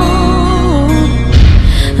on?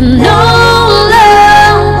 No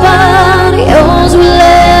love but yours will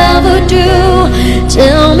ever do.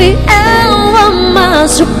 Tell me, how am I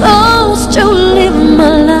supposed to live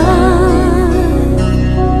my life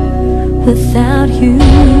without you?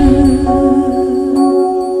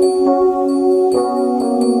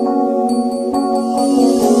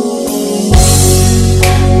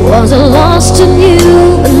 Was I lost in you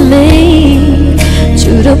and me,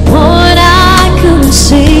 to the point I couldn't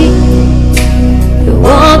see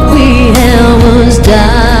what we had was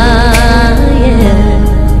dying?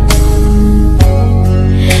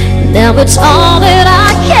 Now it's all that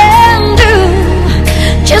I can do,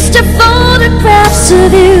 just to photographs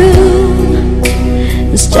of you,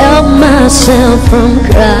 and stop myself from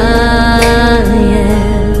crying.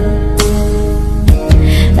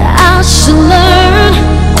 I should learn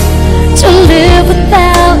to live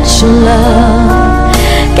without your love.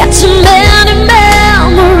 Got too many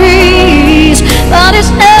memories, but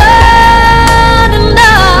it's not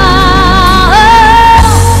enough.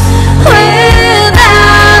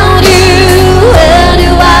 Without you, where do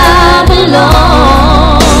I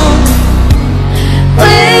belong?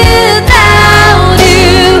 Without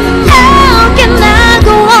you, how can I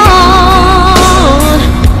go on?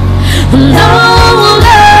 No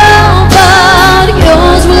love but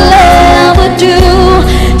yours will ever do.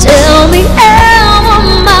 Tell me, how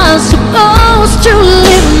am I supposed to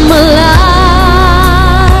live my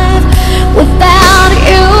life without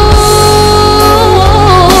you?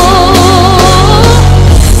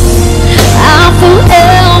 I feel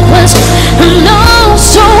helpless and oh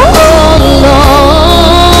so all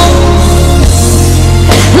alone,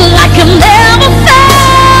 like I've never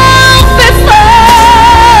felt before.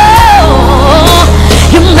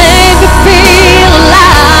 You make me feel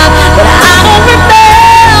alive, but I don't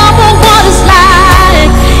remember what it's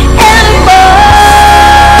like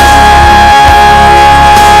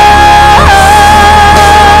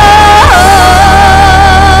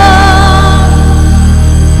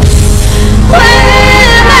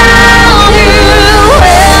Without you,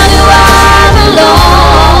 where do I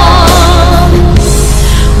belong?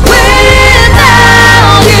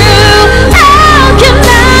 Without you, how can I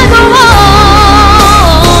go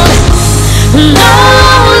on? No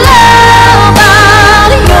love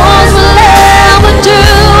but yours will ever do.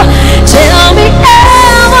 Tell me,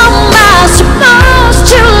 how am I supposed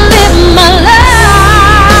to live my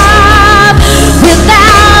life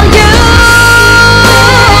without you?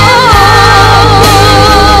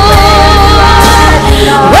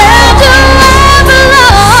 Where do I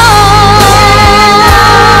belong?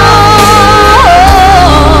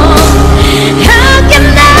 How can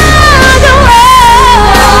I go on?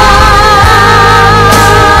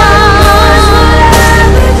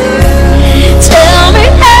 Tell me,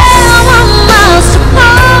 how am I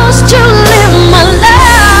supposed to live my life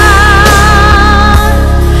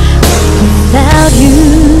without you?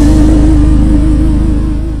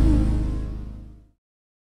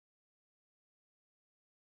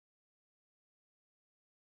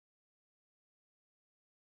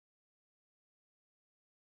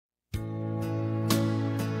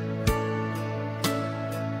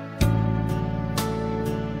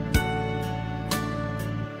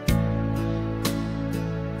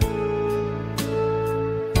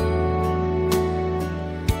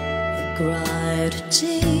 Cried a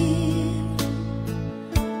tear,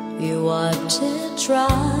 you wiped it dry.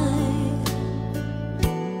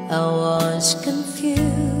 I was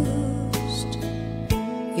confused,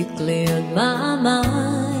 you cleared my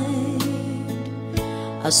mind.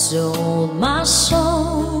 I sold my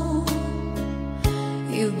soul,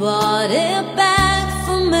 you bought it back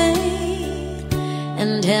for me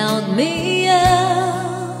and held me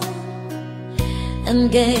up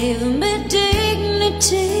and gave me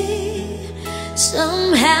dignity.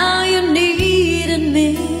 Somehow you needed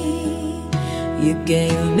me, you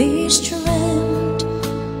gave me strength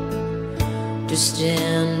to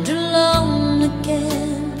stand alone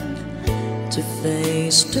again, to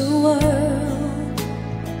face the world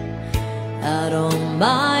out on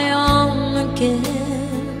my own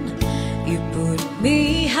again. You put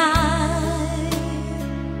me high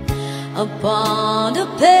upon a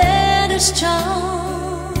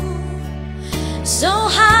pedestal, so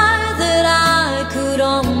high that I could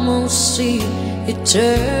almost see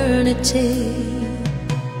eternity.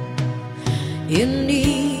 You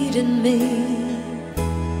needed me,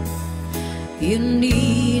 you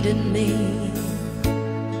needed me,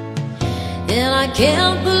 and I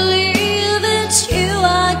can't believe it's you,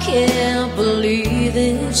 I can't believe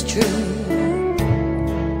it's true.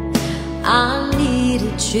 I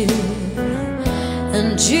needed you,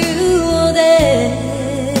 and you were there,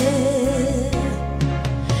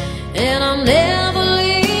 and I'll never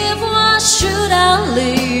leave. Why should I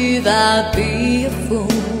leave? I'd be a fool,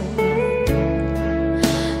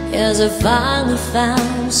 'cause I finally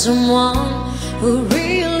found someone who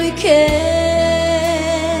really cares.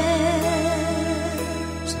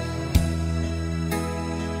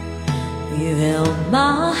 You held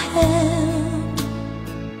my hand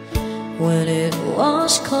when it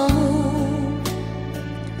was cold,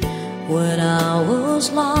 when I was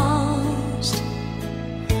lost.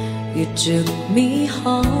 You took me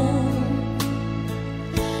home,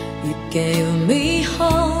 you gave me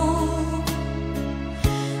hope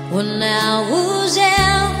when I was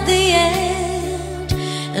at the end,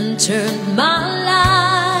 and turned my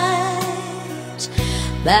light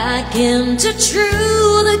back into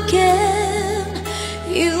truth again.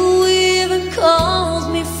 You even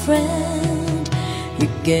called me friend, you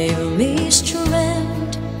gave me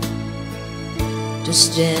strength to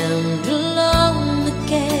stand alone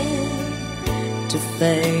again, to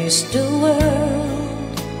face the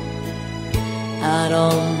world out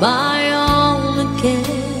on my own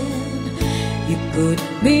again. You put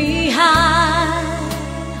me high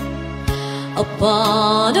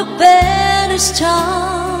upon a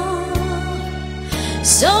pedestal,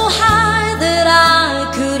 so high that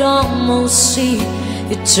I could almost see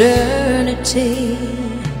eternity.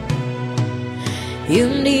 You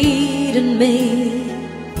needed me,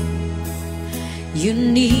 you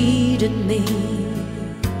needed me,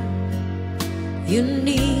 you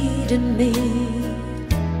needed me,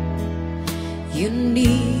 you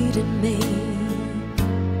needed me.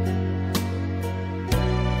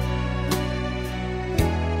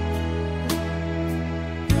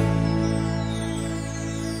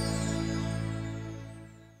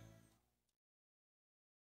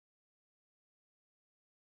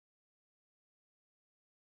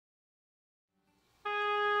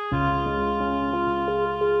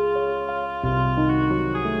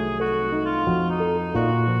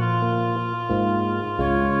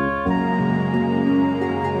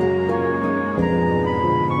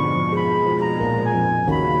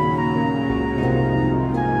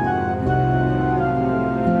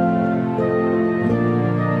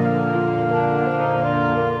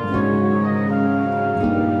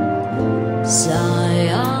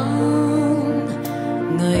 Sayang,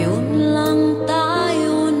 ngayon lang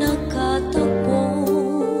tayo nakatagpo,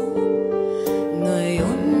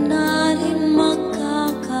 ngayon na rin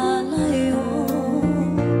magkakalayo.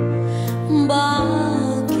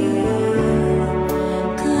 Bakit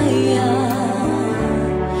kaya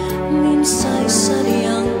minsa'y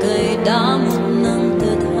sadyang kay damot ng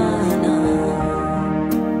tadhana?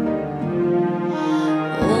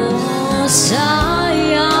 Oh,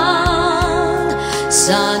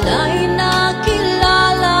 sana'y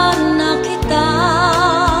nakilala na kita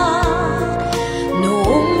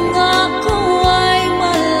noong ako ay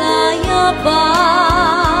malaya pa.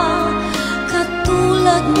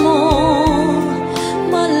 Katulad mo,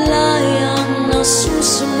 malayang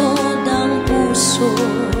nasusunod ang puso.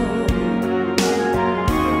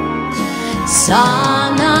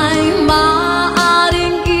 Sana'y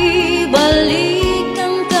maaaring ibalik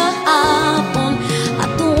ang kahapon, at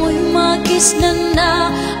ako'y magisnan na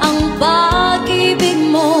ang pag-ibig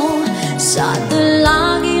mo. Sa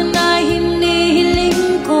dalangin ay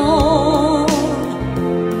hinihiling ko,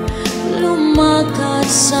 lumakad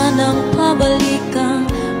sanang pabalik ang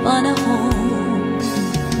panahon.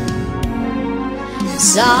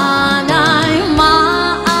 Sana'y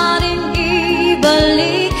maaaring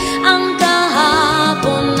ibalik ang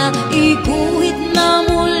kahapon, at iguhit na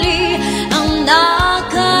muli ang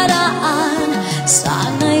nakaraan.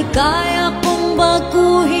 Sana'y kaya kong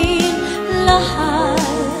baguhin lahat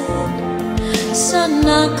sa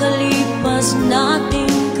nakalipas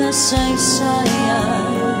nating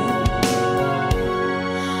kasaysayan.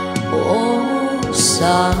 Oh,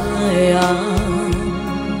 sayang,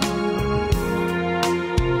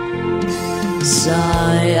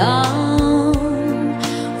 Sayang,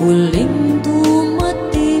 huling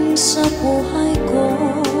dumating sa buhay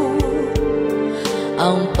ko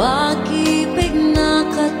ang pag-ibig na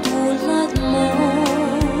katulad mo.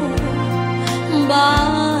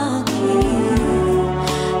 Bakit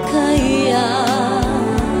kaya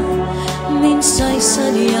minsa'y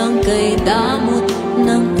sadyang kay damot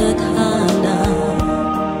ng tadhana?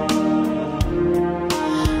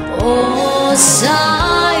 Oh,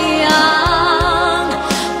 sayang,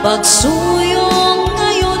 pagsuyong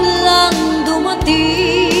ngayon lang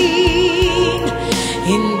dumating,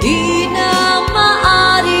 hindi na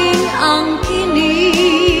maaring angkinin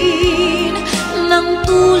ng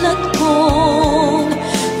tulad kong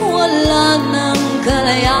wala ng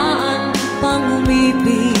kalayaan pang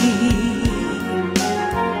umibig.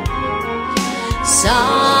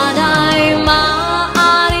 Sana'y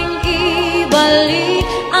maaring ibalik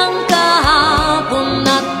ang kahapon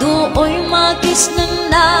at do'y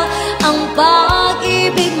magisnan na ang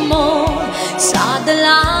pag-ibig mo sa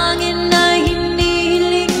dalangin na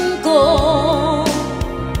hinihiling ko.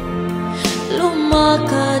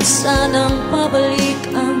 Lumakad sanang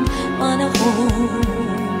pabalik ang panahon.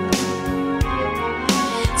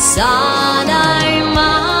 Sana'y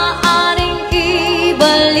maaring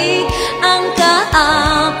ibalik ang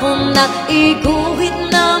kahapon at iguhit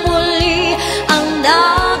na muli ang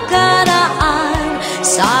nakaraan.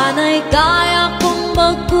 Sana'y kaya kong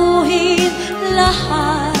baguhin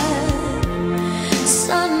lahat.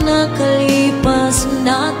 Sana kalipas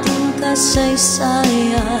nating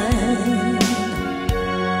kasaysayan.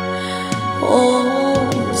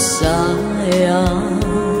 Oh, sayang,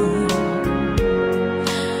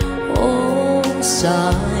 oh,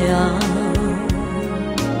 sayang,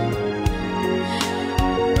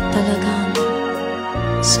 talagang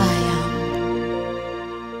sayang.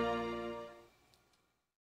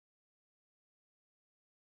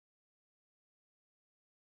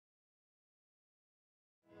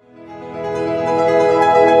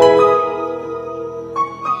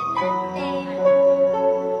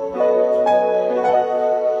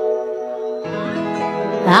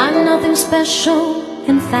 I'm nothing special,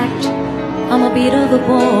 in fact, I'm a bit of a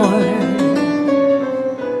bore.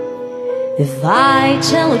 If I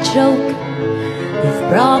tell a joke, you've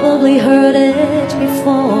probably heard it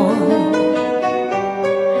before.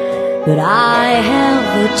 But I have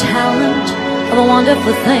the talent of a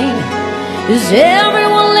wonderful thing, 'cause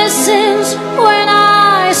everyone listens when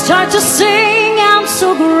I start to sing. I'm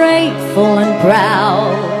so grateful and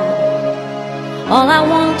proud. All I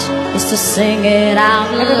want is to sing it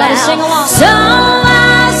out loud. Everybody sing along. So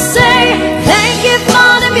I say thank you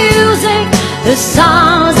for the music, the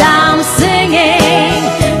songs I'm singing.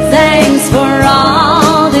 Thanks for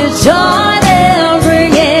all the joy they're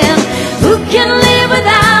bringing. Who can live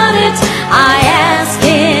without it? I ask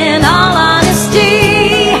in all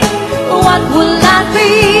honesty. What will I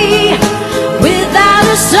be without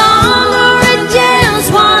a song or a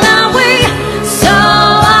dance? What are we? So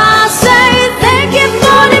I say thank you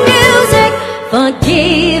for the music, for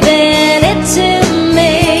giving it to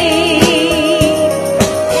me.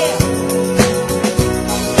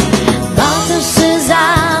 Mother says I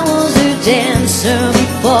was a dancer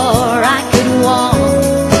before I could walk.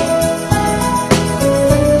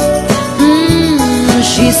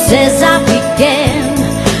 She says I began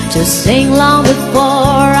to sing long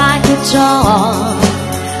before I could talk.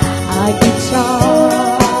 I could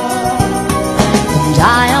talk. And I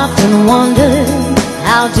often wondered,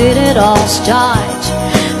 how did it all start?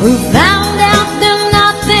 Who found out that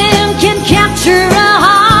nothing can capture a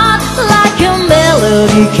heart like a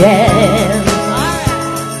melody can?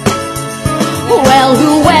 Well,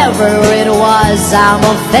 whoever it was, I'm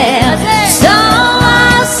a fan. So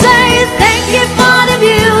I say thank you for the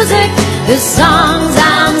music, the songs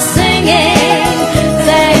I'm singing.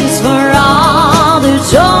 Thanks for all the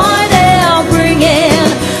joy they're bringing.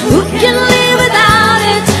 Who can live without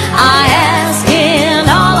it? I ask in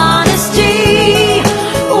all honesty.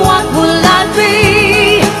 What will I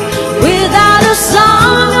be without a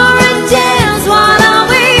song or a dance? What are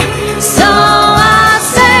we? So I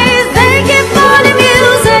say thank you for the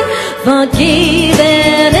music, for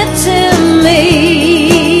giving it to me.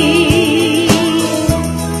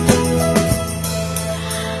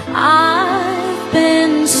 I've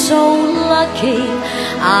been so lucky.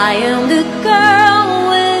 I am the girl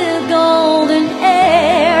with golden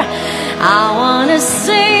hair. I wanna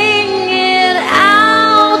sing it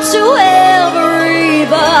out to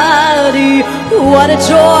everybody. What a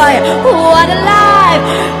joy, what a life,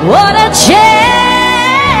 what a chance.